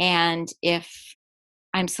 And if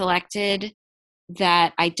I'm selected,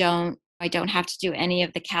 that I don't have to do any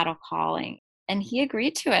of the cattle calling. And he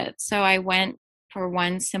agreed to it. So I went for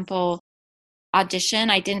one simple audition.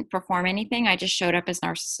 I didn't perform anything. I just showed up as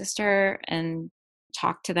Narcissistor and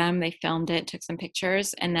talked to them. They filmed it, took some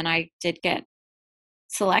pictures, and then I did get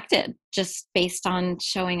selected just based on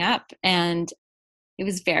showing up. And it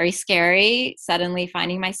was very scary, suddenly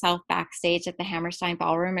finding myself backstage at the Hammerstein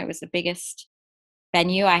Ballroom. It was the biggest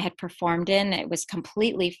venue I had performed in. It was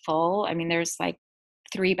completely full. I mean, there's like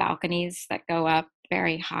 3 balconies that go up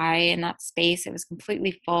very high in that space. It was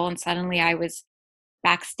completely full. And suddenly I was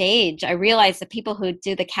backstage. I realized the people who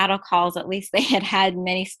do the cattle calls, at least they had had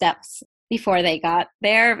many steps before they got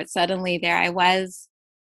there. But suddenly there I was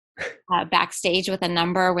backstage with a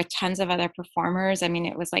number with tons of other performers. I mean,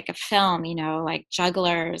 it was like a film, like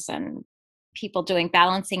jugglers and people doing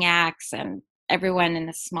balancing acts and everyone in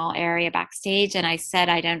a small area backstage. And I said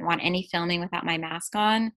I didn't want any filming without my mask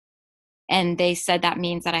on. And they said that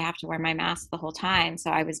means that I have to wear my mask the whole time.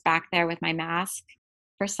 So I was back there with my mask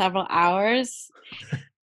for several hours.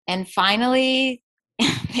 And finally,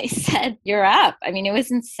 they said, you're up. I mean, it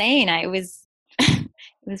was insane. It was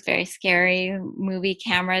very scary, movie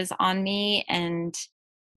cameras on me, and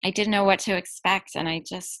I didn't know what to expect. And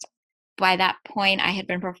by that point, I had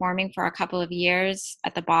been performing for a couple of years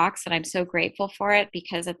at the Box, and I'm so grateful for it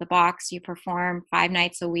because at the Box, you perform 5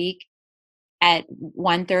 nights a week at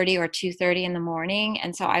 1:30 or 2:30 in the morning.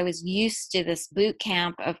 And so I was used to this boot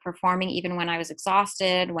camp of performing even when I was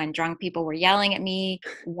exhausted, when drunk people were yelling at me,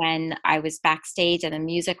 when I was backstage and the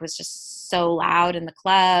music was just so loud in the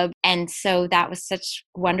club. And so that was such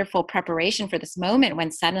wonderful preparation for this moment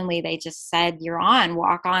when suddenly they just said, you're on,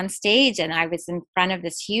 walk on stage. And I was in front of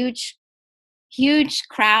this huge, huge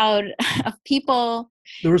crowd of people.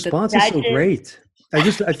 The response is so great.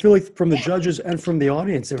 I feel like from the judges and from the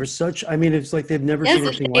audience, they were it's like they've never seen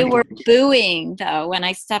anything like it. They were booing, though, when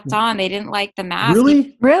I stepped on. They didn't like the mask.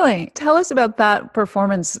 Really? Really? Tell us about that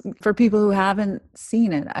performance for people who haven't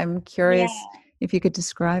seen it. I'm curious if you could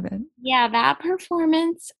describe it. Yeah, that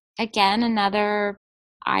performance, again, another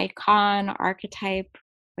icon, archetype,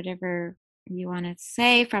 whatever you want to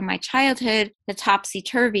say, from my childhood, the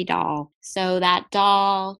topsy-turvy doll. So that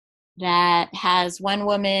doll that has one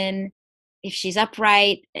woman, if she's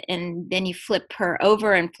upright, and then you flip her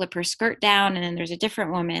over and flip her skirt down, and then there's a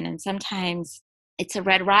different woman. And sometimes it's a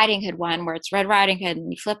Red Riding Hood one where it's Red Riding Hood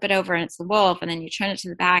and you flip it over and it's the wolf, and then you turn it to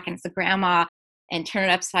the back and it's the grandma, and turn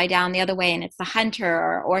it upside down the other way and it's the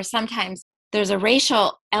hunter. Or sometimes there's a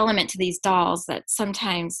racial element to these dolls that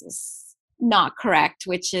sometimes is not correct,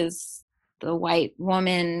 which is the white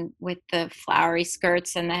woman with the flowery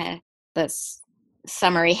skirts and the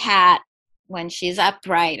summery hat when she's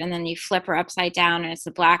upright, and then you flip her upside down and it's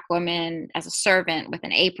a black woman as a servant with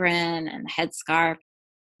an apron and a headscarf.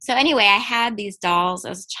 So anyway, I had these dolls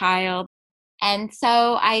as a child. And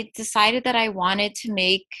so I decided that I wanted to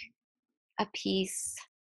make a piece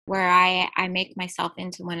where I make myself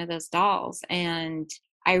into one of those dolls. And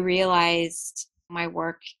I realized my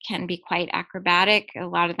work can be quite acrobatic. A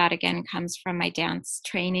lot of that, again, comes from my dance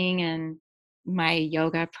training and my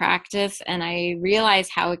yoga practice. And I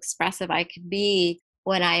realized how expressive I could be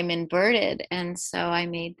when I'm inverted. And so I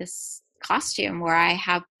made this costume where I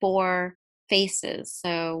have 4 faces.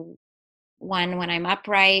 So one when I'm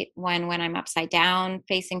upright, one when I'm upside down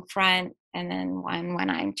facing front, and then one when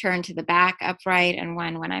I'm turned to the back upright, and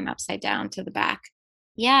one when I'm upside down to the back.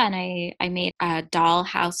 Yeah, and I made a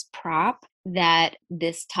dollhouse prop that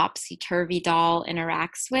this topsy-turvy doll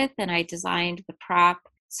interacts with, and I designed the prop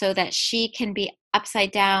so that she can be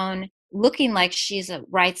upside down, looking like she's a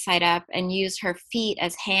right side up, and use her feet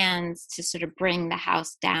as hands to sort of bring the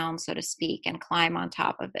house down, so to speak, and climb on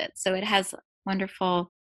top of it. So it has wonderful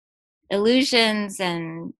illusions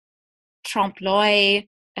and trompe-l'oeil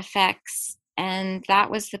effects. And that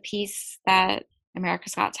was the piece that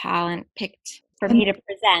America's Got Talent picked for me to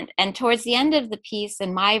present. And towards the end of the piece,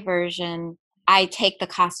 in my version, I take the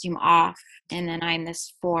costume off, and then I'm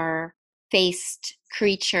this 4-faced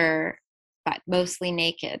creature, but mostly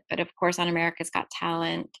naked. But of course, on America's Got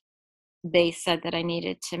Talent, they said that I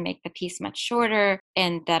needed to make the piece much shorter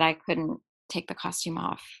and that I couldn't take the costume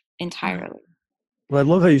off entirely. Well, I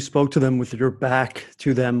love how you spoke to them with your back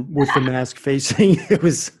to them with the mask facing. It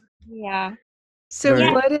was Yeah. So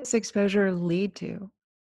Very- what does exposure lead to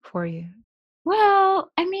for you?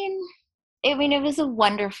 Well, I mean, it was a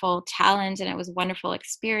wonderful challenge and it was a wonderful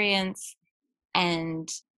experience. And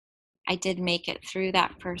I did make it through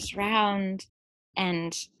that first round.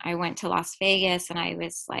 And I went to Las Vegas, and I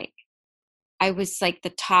was like the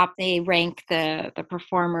top. They rank the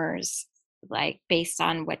performers like based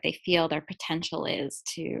on what they feel their potential is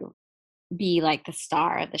to be like the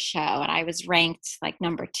star of the show. And I was ranked like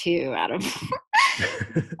number 2 out of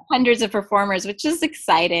hundreds of performers, which is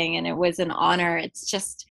exciting. And it was an honor. It's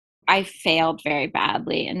just, I failed very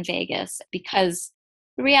badly in Vegas because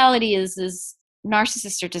the reality is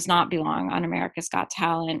Narcissister does not belong on America's Got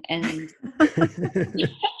Talent. And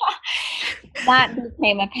that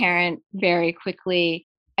became apparent very quickly.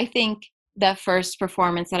 I think the first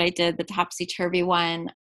performance that I did, the topsy-turvy one,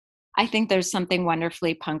 I think there's something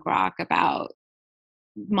wonderfully punk rock about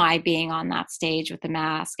my being on that stage with the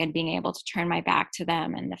mask and being able to turn my back to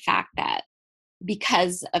them, and the fact that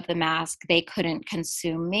because of the mask, they couldn't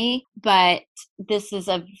consume me. But this is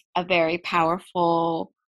a very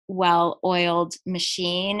powerful, well-oiled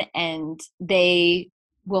machine, and they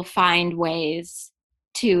will find ways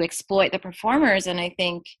to exploit the performers. And I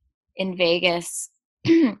think in Vegas,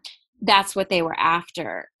 that's what they were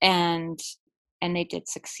after. And they did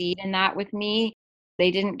succeed in that with me. They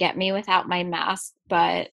didn't get me without my mask,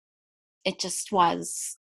 but it just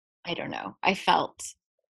was, I don't know. I felt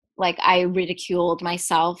like I ridiculed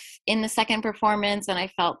myself in the second performance, and I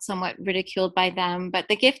felt somewhat ridiculed by them. But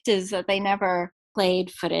the gift is that they never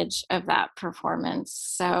played footage of that performance.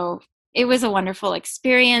 So it was a wonderful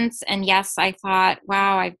experience. And yes, I thought,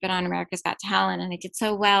 wow, I've been on America's Got Talent and I did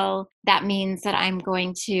so well. That means that I'm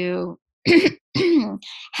going to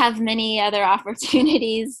have many other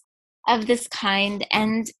opportunities of this kind.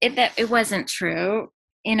 And it wasn't true.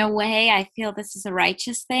 In a way, I feel this is a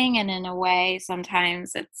righteous thing. And in a way,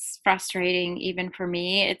 sometimes it's frustrating even for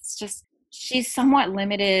me. It's just, she's somewhat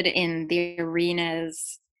limited in the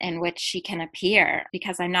arenas in which she can appear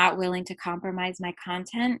because I'm not willing to compromise my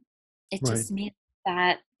content. It just means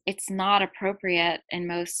that it's not appropriate in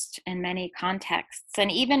many contexts.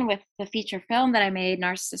 And even with the feature film that I made,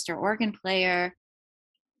 Narcissister Organ Player,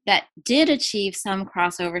 that did achieve some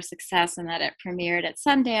crossover success in that it premiered at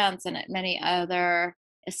Sundance and at many other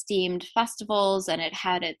esteemed festivals, and it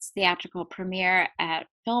had its theatrical premiere at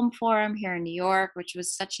Film Forum here in New York, which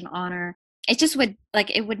was such an honor. It just would,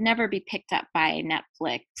 like, it would never be picked up by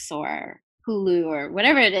Netflix or Hulu or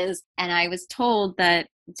whatever it is. And I was told that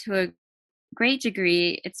to a great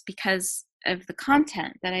degree, it's because of the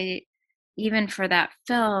content that even for that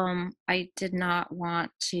film, I did not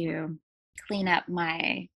want to clean up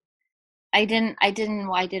I didn't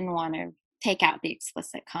want to take out the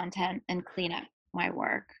explicit content and clean up my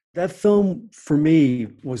work. That film for me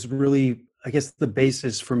was really, I guess, the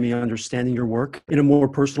basis for me understanding your work in a more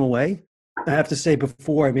personal way. I have to say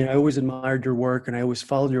before, I mean, I always admired your work and I always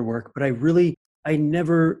followed your work, but I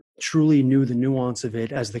never truly knew the nuance of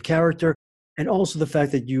it as the character. And also the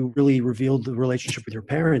fact that you really revealed the relationship with your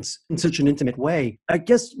parents in such an intimate way. I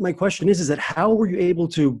guess my question is that how were you able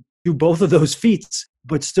to do both of those feats,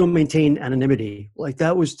 but still maintain anonymity? Like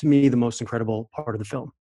that was to me the most incredible part of the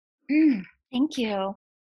film. Thank you.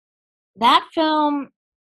 That film,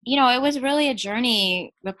 it was really a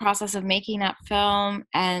journey, the process of making that film.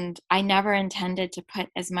 And I never intended to put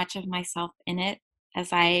as much of myself in it as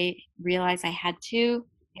I realized I had to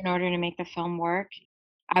in order to make the film work.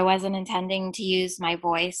 I wasn't intending to use my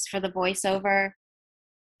voice for the voiceover.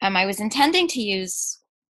 I was intending to use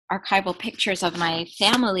archival pictures of my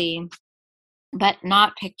family, but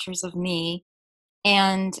not pictures of me.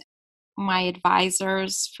 And my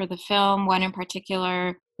advisors for the film, one in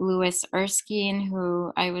particular, Louis Erskine,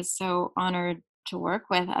 who I was so honored to work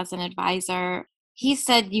with as an advisor, he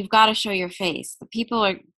said, "You've got to show your face.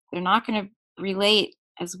 They're not going to relate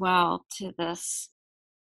as well to this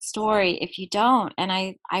story if you don't." And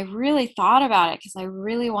I really thought about it because I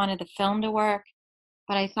really wanted the film to work.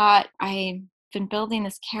 But I thought I've been building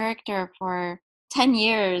this character for 10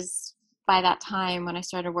 years by that time when I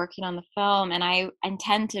started working on the film. And I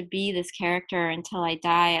intend to be this character until I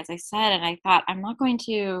die, as I said. And I thought I'm not going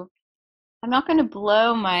to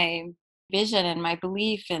blow my vision and my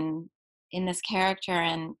belief in this character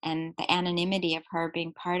and the anonymity of her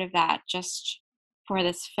being part of that just for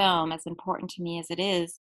this film, as important to me as it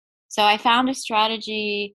is. So I found a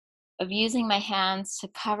strategy of using my hands to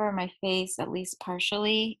cover my face, at least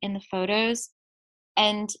partially, in the photos.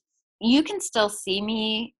 And you can still see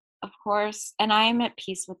me, of course, and I am at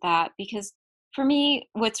peace with that because for me,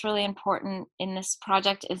 what's really important in this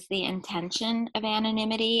project is the intention of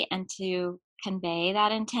anonymity and to convey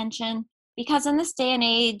that intention. Because in this day and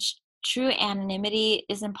age, true anonymity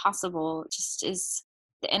is impossible. It just is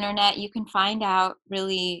the internet. You can find out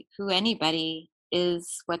really who anybody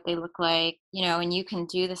is, what they look like, and you can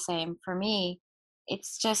do the same for me.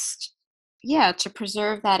 It's just, yeah, to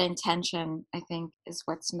preserve that intention, I think, is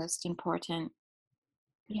what's most important.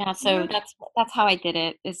 Yeah, so that's how I did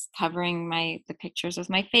it, is covering the pictures with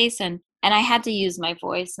my face, and I had to use my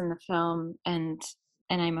voice in the film, and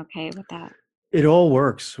I'm okay with that. It all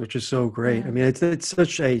works, which is so great. Yeah. I mean, it's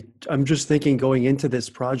such I'm just thinking going into this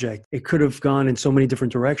project, it could have gone in so many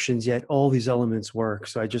different directions, yet all these elements work.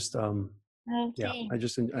 So I just, Okay.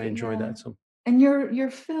 I enjoy Yeah. that. So And your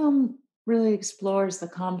film really explores the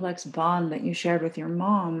complex bond that you shared with your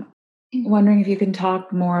mom. Wondering if you can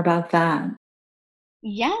talk more about that.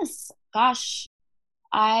 Yes, gosh,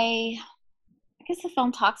 I guess the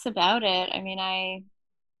film talks about it. I mean, I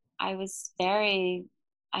was very,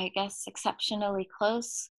 I guess, exceptionally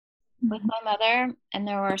close with my mother, and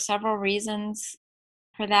there were several reasons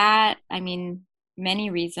for that. I mean, many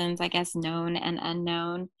reasons, I guess, known and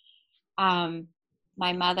unknown. Um,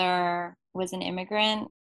 my mother was an immigrant,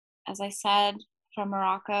 as I said, from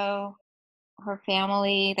Morocco. Her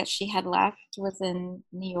family that she had left was in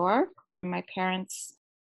New York. My parents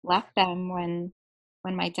left them when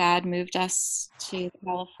my dad moved us to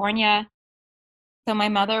California. So my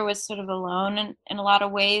mother was sort of alone in a lot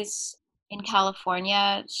of ways in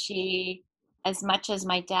California. As much as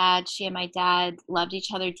she and my dad loved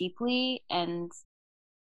each other deeply and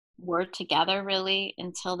were together really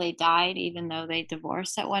until they died, even though they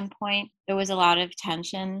divorced at one point. There was a lot of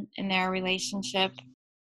tension in their relationship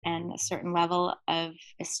and a certain level of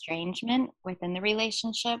estrangement within the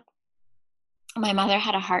relationship. My mother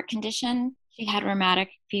had a heart condition. She had rheumatic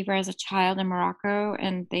fever as a child in Morocco,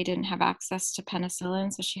 and they didn't have access to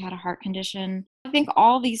penicillin, so she had a heart condition. I think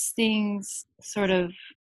all these things sort of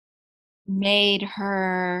made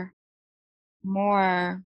her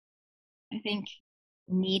more, I think,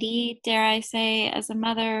 needy, dare I say, as a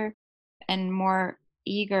mother, and more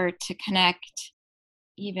eager to connect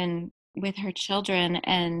even with her children.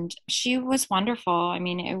 And she was wonderful. I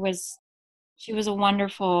mean, she was a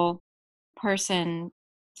wonderful person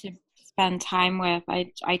to spend time with.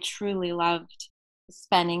 I truly loved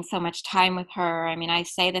spending so much time with her. I mean, I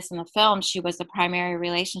say this in the film, she was the primary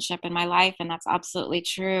relationship in my life, and that's absolutely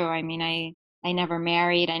true. I mean, I never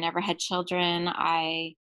married, I never had children.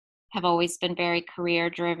 I have always been very career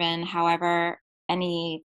driven. However,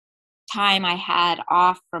 any time I had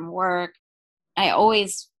off from work, I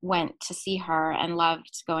always went to see her and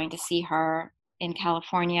loved going to see her in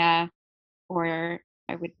California, or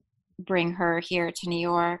I would bring her here to New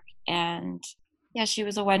York. And yeah, she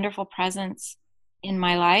was a wonderful presence in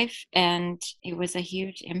my life, and it was a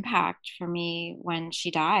huge impact for me when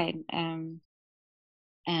she died.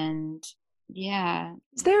 And yeah.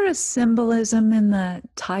 Is there a symbolism in the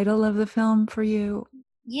title of the film for you?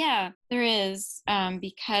 Yeah, there is.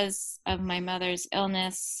 Because of my mother's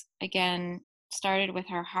illness, again, started with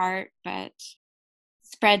her heart, but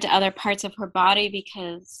spread to other parts of her body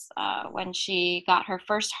because when she got her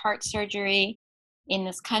first heart surgery in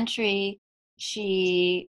this country,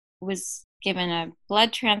 she was given a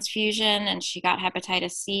blood transfusion and she got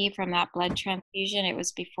hepatitis C from that blood transfusion. It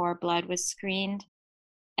was before blood was screened.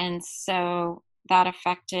 And so that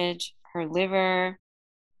affected her liver.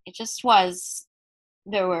 It just was,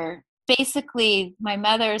 there were basically my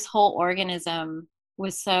mother's whole organism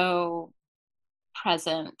was so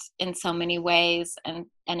present in so many ways and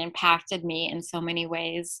impacted me in so many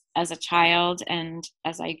ways as a child and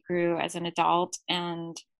as I grew as an adult.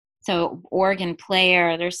 And so organ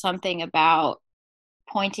player, there's something about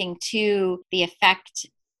pointing to the effect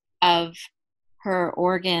of her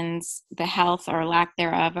organs, the health or lack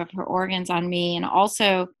thereof of her organs on me. And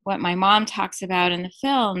also what my mom talks about in the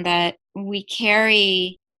film, that we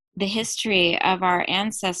carry the history of our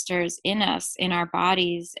ancestors in us, in our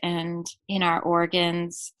bodies and in our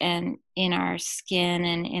organs and in our skin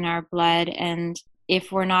and in our blood. And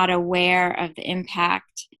if we're not aware of the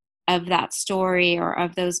impact of that story or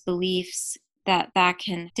of those beliefs, that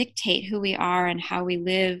can dictate who we are and how we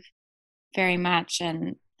live very much.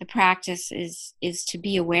 And the practice is to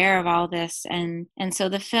be aware of all this. And so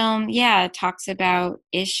the film, talks about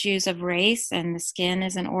issues of race, and the skin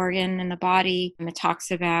is an organ in the body. And it talks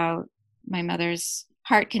about my mother's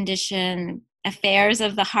heart condition, affairs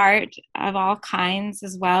of the heart of all kinds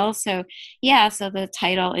as well. So so the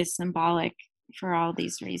title is symbolic for all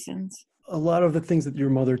these reasons. A lot of the things that your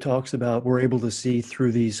mother talks about, we're able to see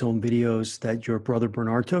through these home videos that your brother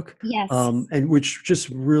Bernard took. Yes. And which just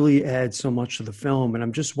really adds so much to the film. And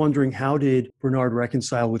I'm just wondering, how did Bernard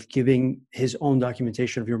reconcile with giving his own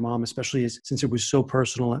documentation of your mom, especially since it was so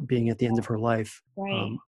personal at being at the end of her life?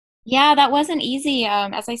 Right. That wasn't easy.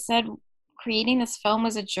 As I said, creating this film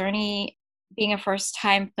was a journey. Being a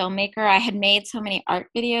first-time filmmaker, I had made so many art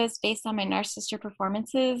videos based on my Narcissistic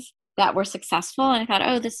performances that were successful, and I thought,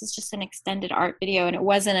 oh, this is just an extended art video, and it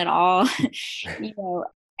wasn't at all.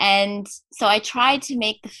 And so I tried to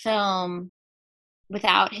make the film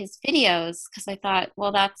without his videos, because I thought,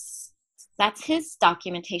 well, that's his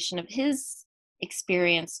documentation of his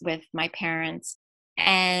experience with my parents.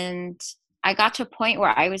 And I got to a point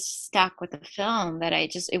where I was stuck with the film, that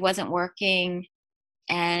it wasn't working.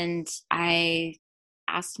 And I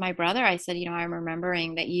asked my brother, I said, I'm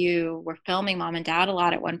remembering that you were filming Mom and Dad a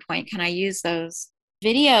lot at one point. Can I use those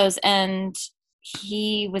videos? And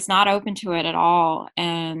he was not open to it at all.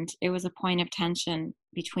 And it was a point of tension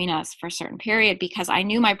between us for a certain period, because I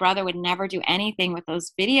knew my brother would never do anything with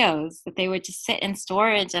those videos, that they would just sit in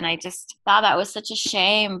storage. And I just thought that was such a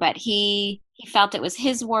shame. But he felt it was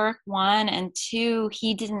his work, one, and two,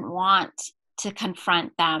 he didn't want to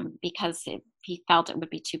confront them because he felt it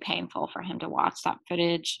would be too painful for him to watch that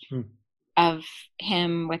footage of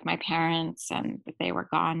him with my parents, and that they were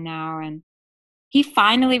gone now. And he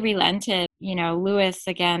finally relented. Lewis,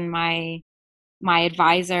 again, my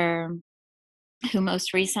advisor, who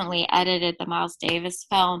most recently edited the Miles Davis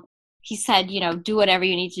film, he said, do whatever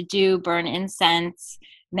you need to do, burn incense,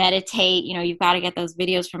 meditate, you've got to get those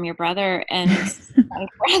videos from your brother. And my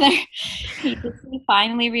brother, he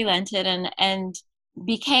finally relented and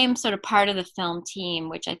became sort of part of the film team,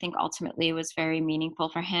 which I think ultimately was very meaningful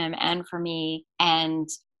for him and for me. And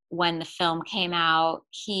when the film came out,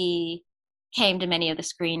 he came to many of the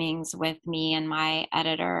screenings with me and my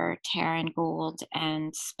editor, Taryn Gould,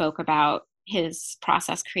 and spoke about his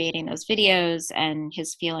process creating those videos and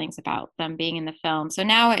his feelings about them being in the film. So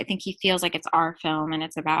now I think he feels like it's our film and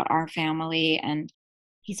it's about our family, and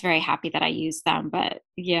he's very happy that I used them. But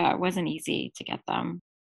it wasn't easy to get them.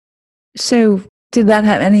 So did that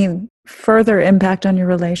have any further impact on your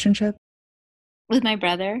relationship? With my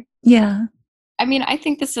brother? Yeah. I mean, I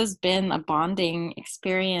think this has been a bonding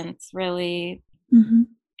experience, really. Mm-hmm.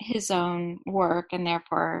 His own work, and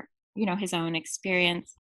therefore, his own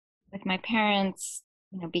experience with my parents,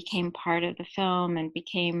 became part of the film and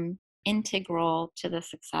became integral to the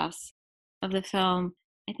success of the film.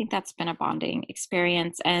 I think that's been a bonding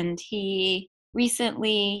experience. And he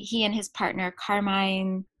and his partner,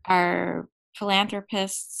 Carmine, are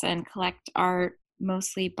philanthropists and collect art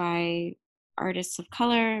mostly by artists of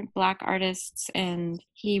color, Black artists. And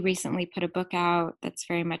he recently put a book out that's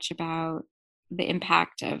very much about the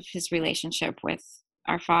impact of his relationship with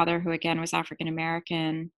our father, who again was African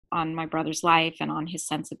American, on my brother's life and on his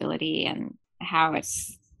sensibility and how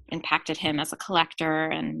it's impacted him as a collector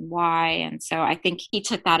and why. And so I think he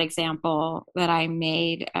took that example that I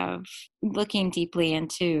made of looking deeply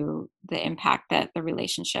into the impact that the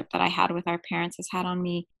relationship that I had with our parents has had on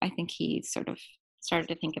me. I think he sort of started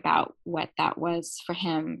to think about what that was for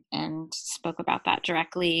him and spoke about that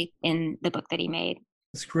directly in the book that he made.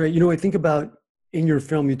 That's great. I think about in your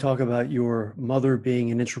film, you talk about your mother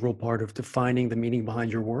being an integral part of defining the meaning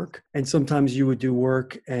behind your work. And sometimes you would do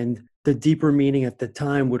work and the deeper meaning at the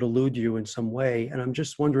time would elude you in some way. And I'm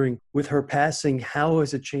just wondering, with her passing, how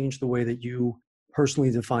has it changed the way that you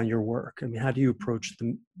personally define your work? I mean, how do you approach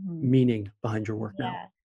the meaning behind your work now?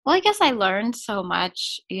 Well, I guess I learned so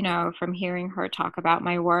much, from hearing her talk about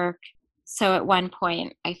my work. So at one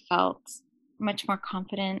point, I felt much more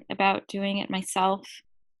confident about doing it myself.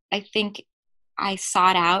 I think I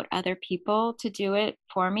sought out other people to do it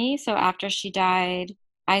for me. So after she died,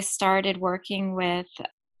 I started working with a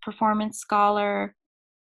performance scholar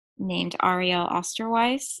named Ariel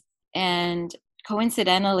Osterweiss. And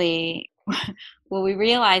coincidentally, well, we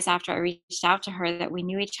realized after I reached out to her that we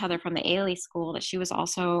knew each other from the Ailey School, that she was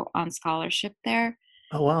also on scholarship there.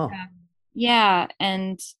 Oh, wow. Yeah.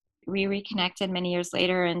 And we reconnected many years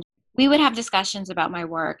later, and we would have discussions about my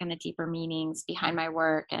work and the deeper meanings behind my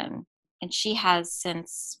work. And she has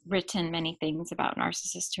since written many things about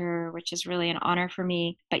Narcissister, which is really an honor for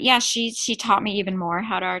me. But yeah, she taught me even more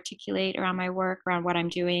how to articulate around my work, around what I'm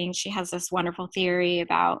doing. She has this wonderful theory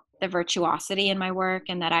about the virtuosity in my work,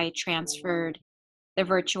 and that I transferred the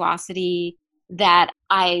virtuosity that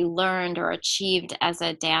I learned or achieved as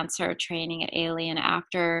a dancer training at Ailey and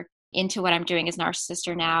after into what I'm doing as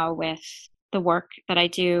Narcissister now, with the work that I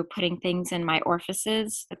do, putting things in my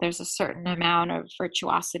orifices, that there's a certain amount of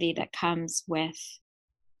virtuosity that comes with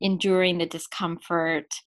enduring the discomfort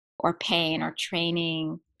or pain or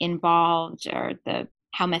training involved, or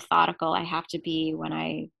how methodical I have to be when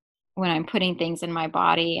I'm putting things in my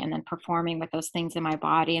body and then performing with those things in my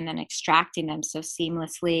body and then extracting them so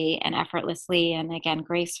seamlessly and effortlessly and again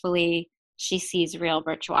gracefully. She sees real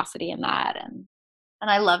virtuosity in that, and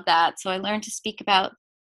I love that. So I learned to speak about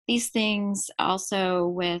these things also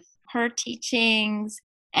with her teachings.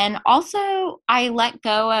 And also I let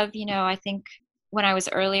go of, I think when I was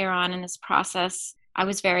earlier on in this process, I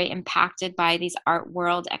was very impacted by these art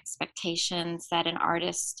world expectations that an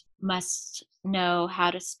artist must know how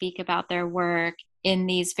to speak about their work in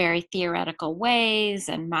these very theoretical ways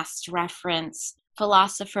and must reference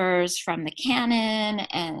philosophers from the canon.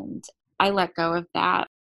 And I let go of that.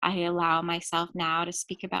 I allow myself now to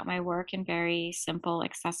speak about my work in very simple,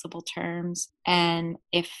 accessible terms. And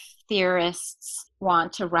if theorists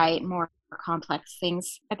want to write more complex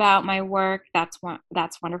things about my work, that's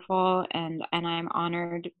wonderful, and I'm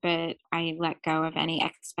honored. But I let go of any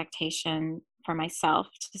expectation for myself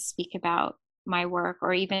to speak about my work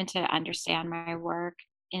or even to understand my work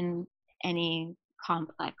in any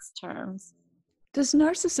complex terms. Does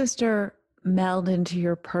Narcissister meld into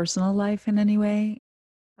your personal life in any way?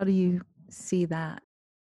 How do you see that?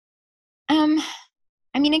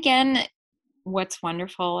 Again, what's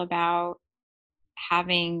wonderful about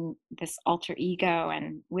having this alter ego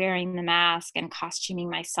and wearing the mask and costuming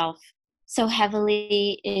myself so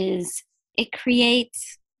heavily is it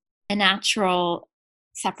creates a natural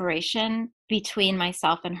separation between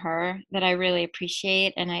myself and her that I really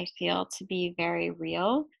appreciate and I feel to be very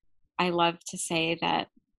real. I love to say that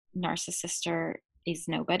Narcissister is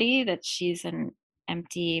nobody, that she's an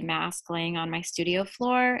empty mask laying on my studio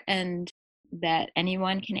floor, and that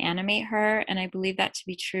anyone can animate her. And I believe that to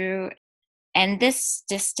be true. And this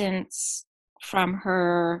distance from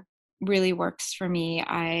her really works for me.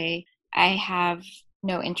 I have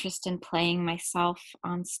no interest in playing myself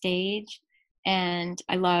on stage. And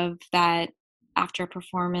I love that after a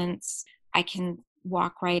performance, I can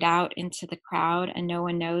walk right out into the crowd and no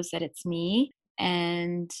one knows that it's me.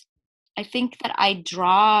 And I think that I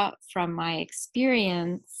draw from my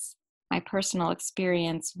experience, my personal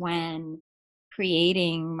experience when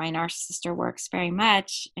creating my Narcissister works very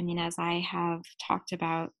much. I mean, as I have talked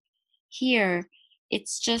about here,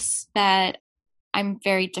 it's just that I'm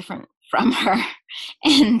very different from her.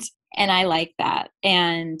 and I like that.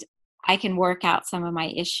 And I can work out some of my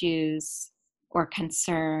issues or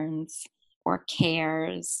concerns or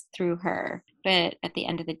cares through her. But at the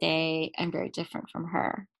end of the day, I'm very different from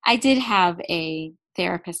her. I did have a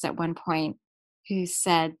therapist at one point who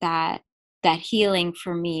said that healing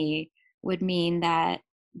for me would mean that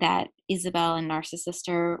Isabel and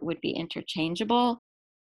Narcissister would be interchangeable,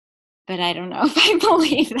 but I don't know if I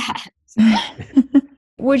believe that.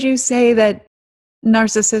 Would you say that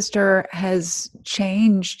Narcissister has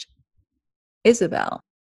changed Isabel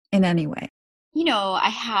in any way? I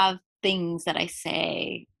have things that I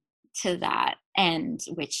say to that end,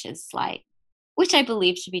 which I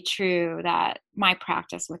believe to be true, that my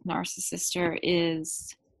practice with Narcissister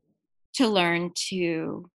is to learn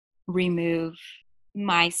to remove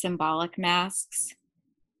my symbolic masks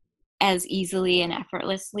as easily and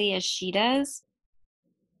effortlessly as she does,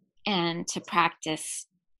 and to practice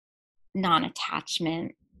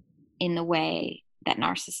non-attachment in the way that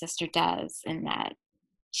Narcissister does, and that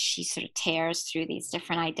she sort of tears through these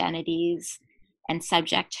different identities and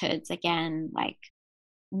subjecthoods again, like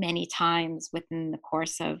many times within the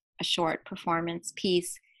course of a short performance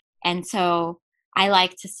piece. And so I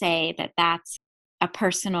like to say that that's a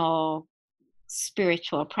personal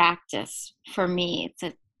spiritual practice for me.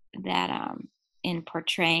 That in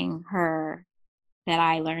portraying her, that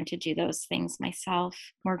I learned to do those things myself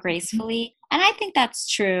more gracefully. And I think that's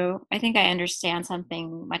true. I think I understand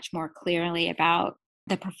something much more clearly about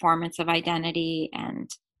the performance of identity and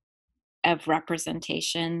of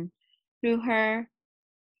representation through her.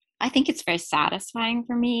 I think it's very satisfying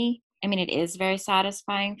for me. I mean, it is very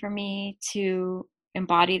satisfying for me to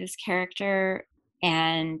embody this character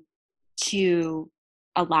and to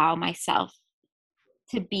allow myself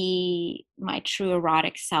to be my true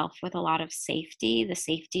erotic self with a lot of safety, the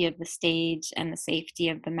safety of the stage and the safety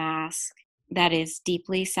of the mask. That is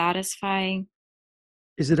deeply satisfying.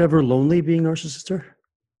 Is it ever lonely being Narcissister?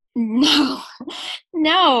 No,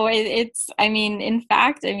 no, in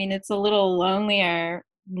fact, it's a little lonelier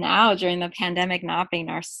now during the pandemic not being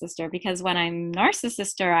Narcissister, because when I'm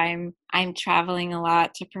Narcissister, I'm traveling a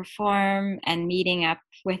lot to perform and meeting up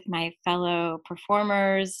with my fellow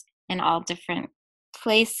performers in all different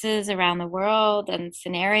places around the world and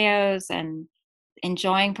scenarios, and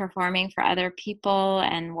enjoying performing for other people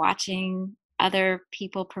and watching other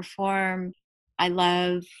people perform. I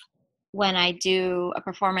love when I do a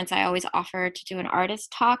performance, I always offer to do an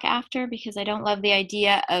artist talk after, because I don't love the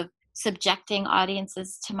idea of subjecting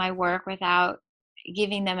audiences to my work without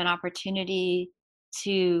giving them an opportunity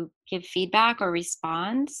to give feedback or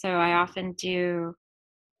respond. So I often do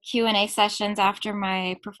Q&A sessions after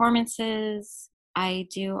my performances. I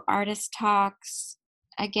do artist talks,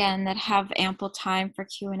 again, that have ample time for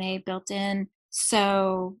Q&A built in.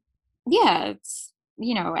 So yeah, it's,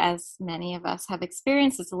 as many of us have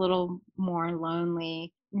experienced, it's a little more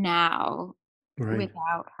lonely now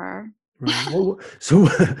without her. Right. Well, so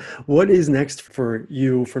what is next for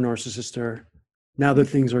you, for Narcissister, now that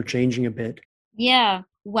things are changing a bit? Yeah.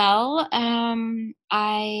 Well,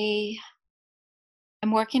 I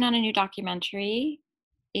am working on a new documentary.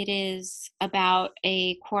 It is about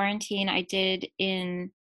a quarantine I did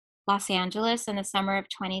in Los Angeles in the summer of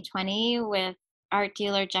 2020 with art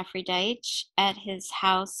dealer Jeffrey Deitch at his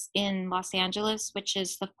house in Los Angeles, which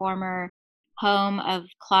is the former home of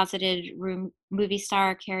closeted movie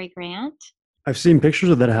star Cary Grant. I've seen pictures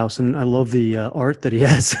of that house, and I love the art that he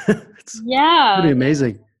has. It's pretty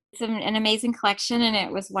amazing. It's an amazing collection, and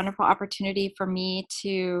it was a wonderful opportunity for me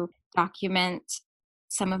to document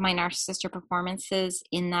some of my Narcissister performances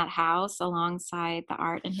in that house alongside the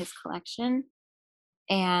art in his collection,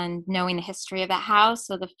 and knowing the history of that house.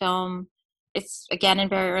 So the film, it's again in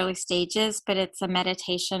very early stages, but it's a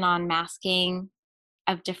meditation on masking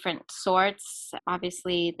of different sorts.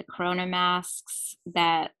 Obviously, the corona masks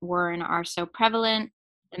that were and are so prevalent,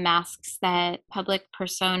 the masks that public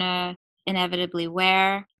persona inevitably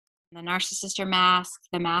wear, the Narcissister mask,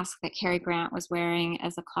 the mask that Cary Grant was wearing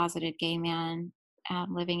as a closeted gay man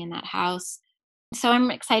living in that house. So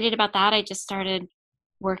I'm excited about that. I just started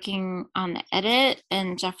working on the edit,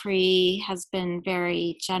 and Jeffrey has been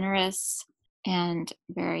very generous and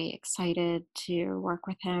very excited to work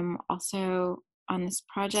with him also on this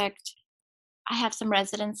project. I have some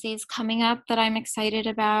residencies coming up that I'm excited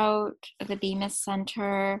about. The Bemis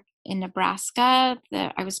Center in Nebraska,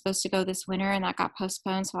 that I was supposed to go this winter and that got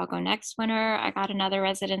postponed, so I'll go next winter. I got another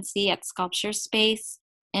residency at Sculpture Space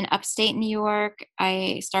in upstate New York.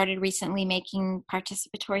 I started recently making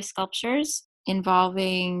participatory sculptures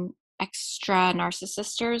involving extra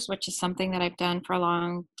Narcissisters, which is something that I've done for a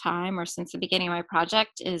long time, or since the beginning of my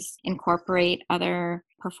project, is incorporate other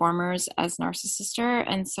performers as Narcissister.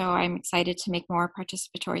 And so I'm excited to make more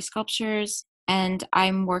participatory sculptures. And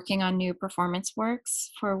I'm working on new performance works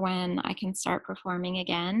for when I can start performing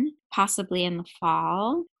again, possibly in the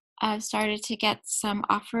fall. I've started to get some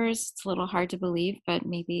offers. It's a little hard to believe, but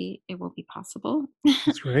maybe it will be possible.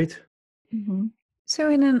 That's great. Mhm. So,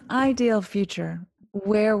 in an ideal future,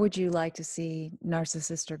 where would you like to see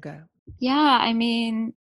Narcissister go? Yeah, I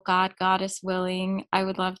mean, God, goddess willing, I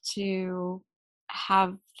would love to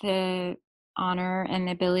have the honor and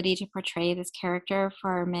ability to portray this character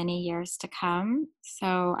for many years to come.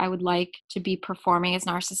 So I would like to be performing as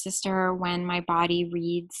Narcissister when my body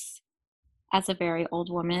reads as a very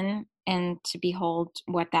old woman and to behold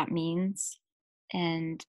what that means.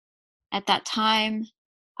 And at that time,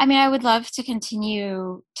 I mean, I would love to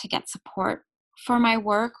continue to get support for my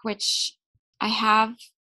work, which I have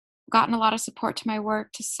gotten a lot of support to my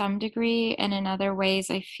work to some degree. And in other ways,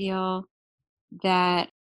 I feel that,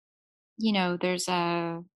 there's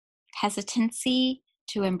a hesitancy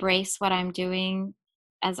to embrace what I'm doing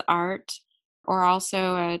as art, or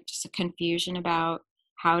also just a confusion about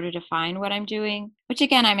how to define what I'm doing, which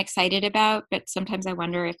again, I'm excited about, but sometimes I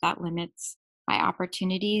wonder if that limits my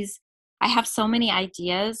opportunities. I have so many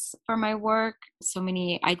ideas for my work, so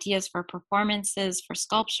many ideas for performances, for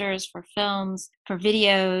sculptures, for films, for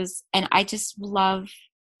videos. And I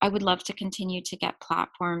would love to continue to get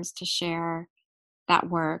platforms to share that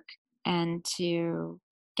work and to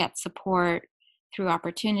get support through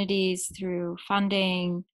opportunities, through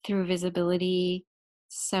funding, through visibility,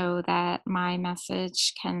 so that my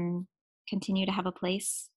message can continue to have a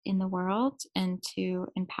place in the world and to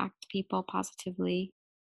impact people positively.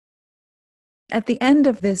 At the end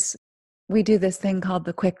of this, we do this thing called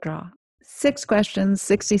the quick draw. 6 questions,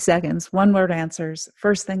 60 seconds, one word answers.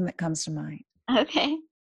 First thing that comes to mind. Okay.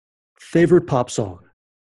 Favorite pop song?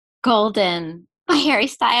 Golden by Harry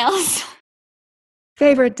Styles.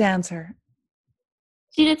 Favorite dancer?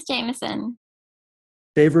 Judith Jameson.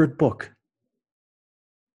 Favorite book?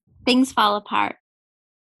 Things Fall Apart.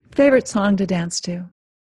 Favorite song to dance to?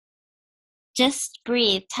 Just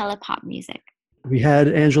Breathe, Telepop music. We had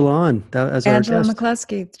Angela on as Angela our guest.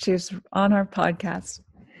 McCluskey. She's on our podcast.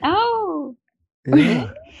 Oh,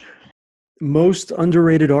 Yeah. Most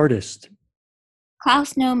underrated artist?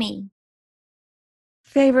 Klaus Nomi.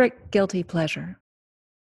 Favorite guilty pleasure?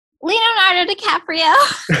 Leonardo DiCaprio.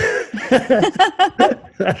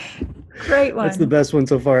 Great one. That's the best one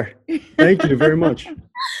so far. Thank you very much.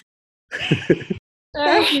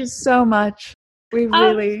 Thank you so much. We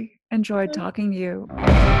really enjoyed talking to you.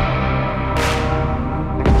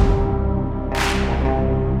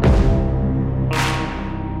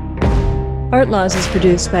 Art Laws is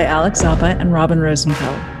produced by Alex Zappa and Robin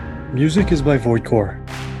Rosenfeld. Music is by Voidcore.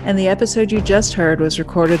 And the episode you just heard was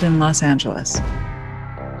recorded in Los Angeles.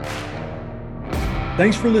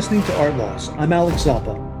 Thanks for listening to Art Laws. I'm Alex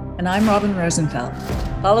Zappa. And I'm Robin Rosenfeld.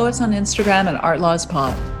 Follow us on Instagram at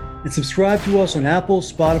ArtLawsPod. And subscribe to us on Apple,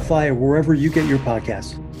 Spotify, or wherever you get your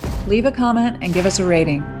podcasts. Leave a comment and give us a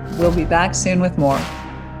rating. We'll be back soon with more.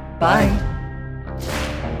 Bye.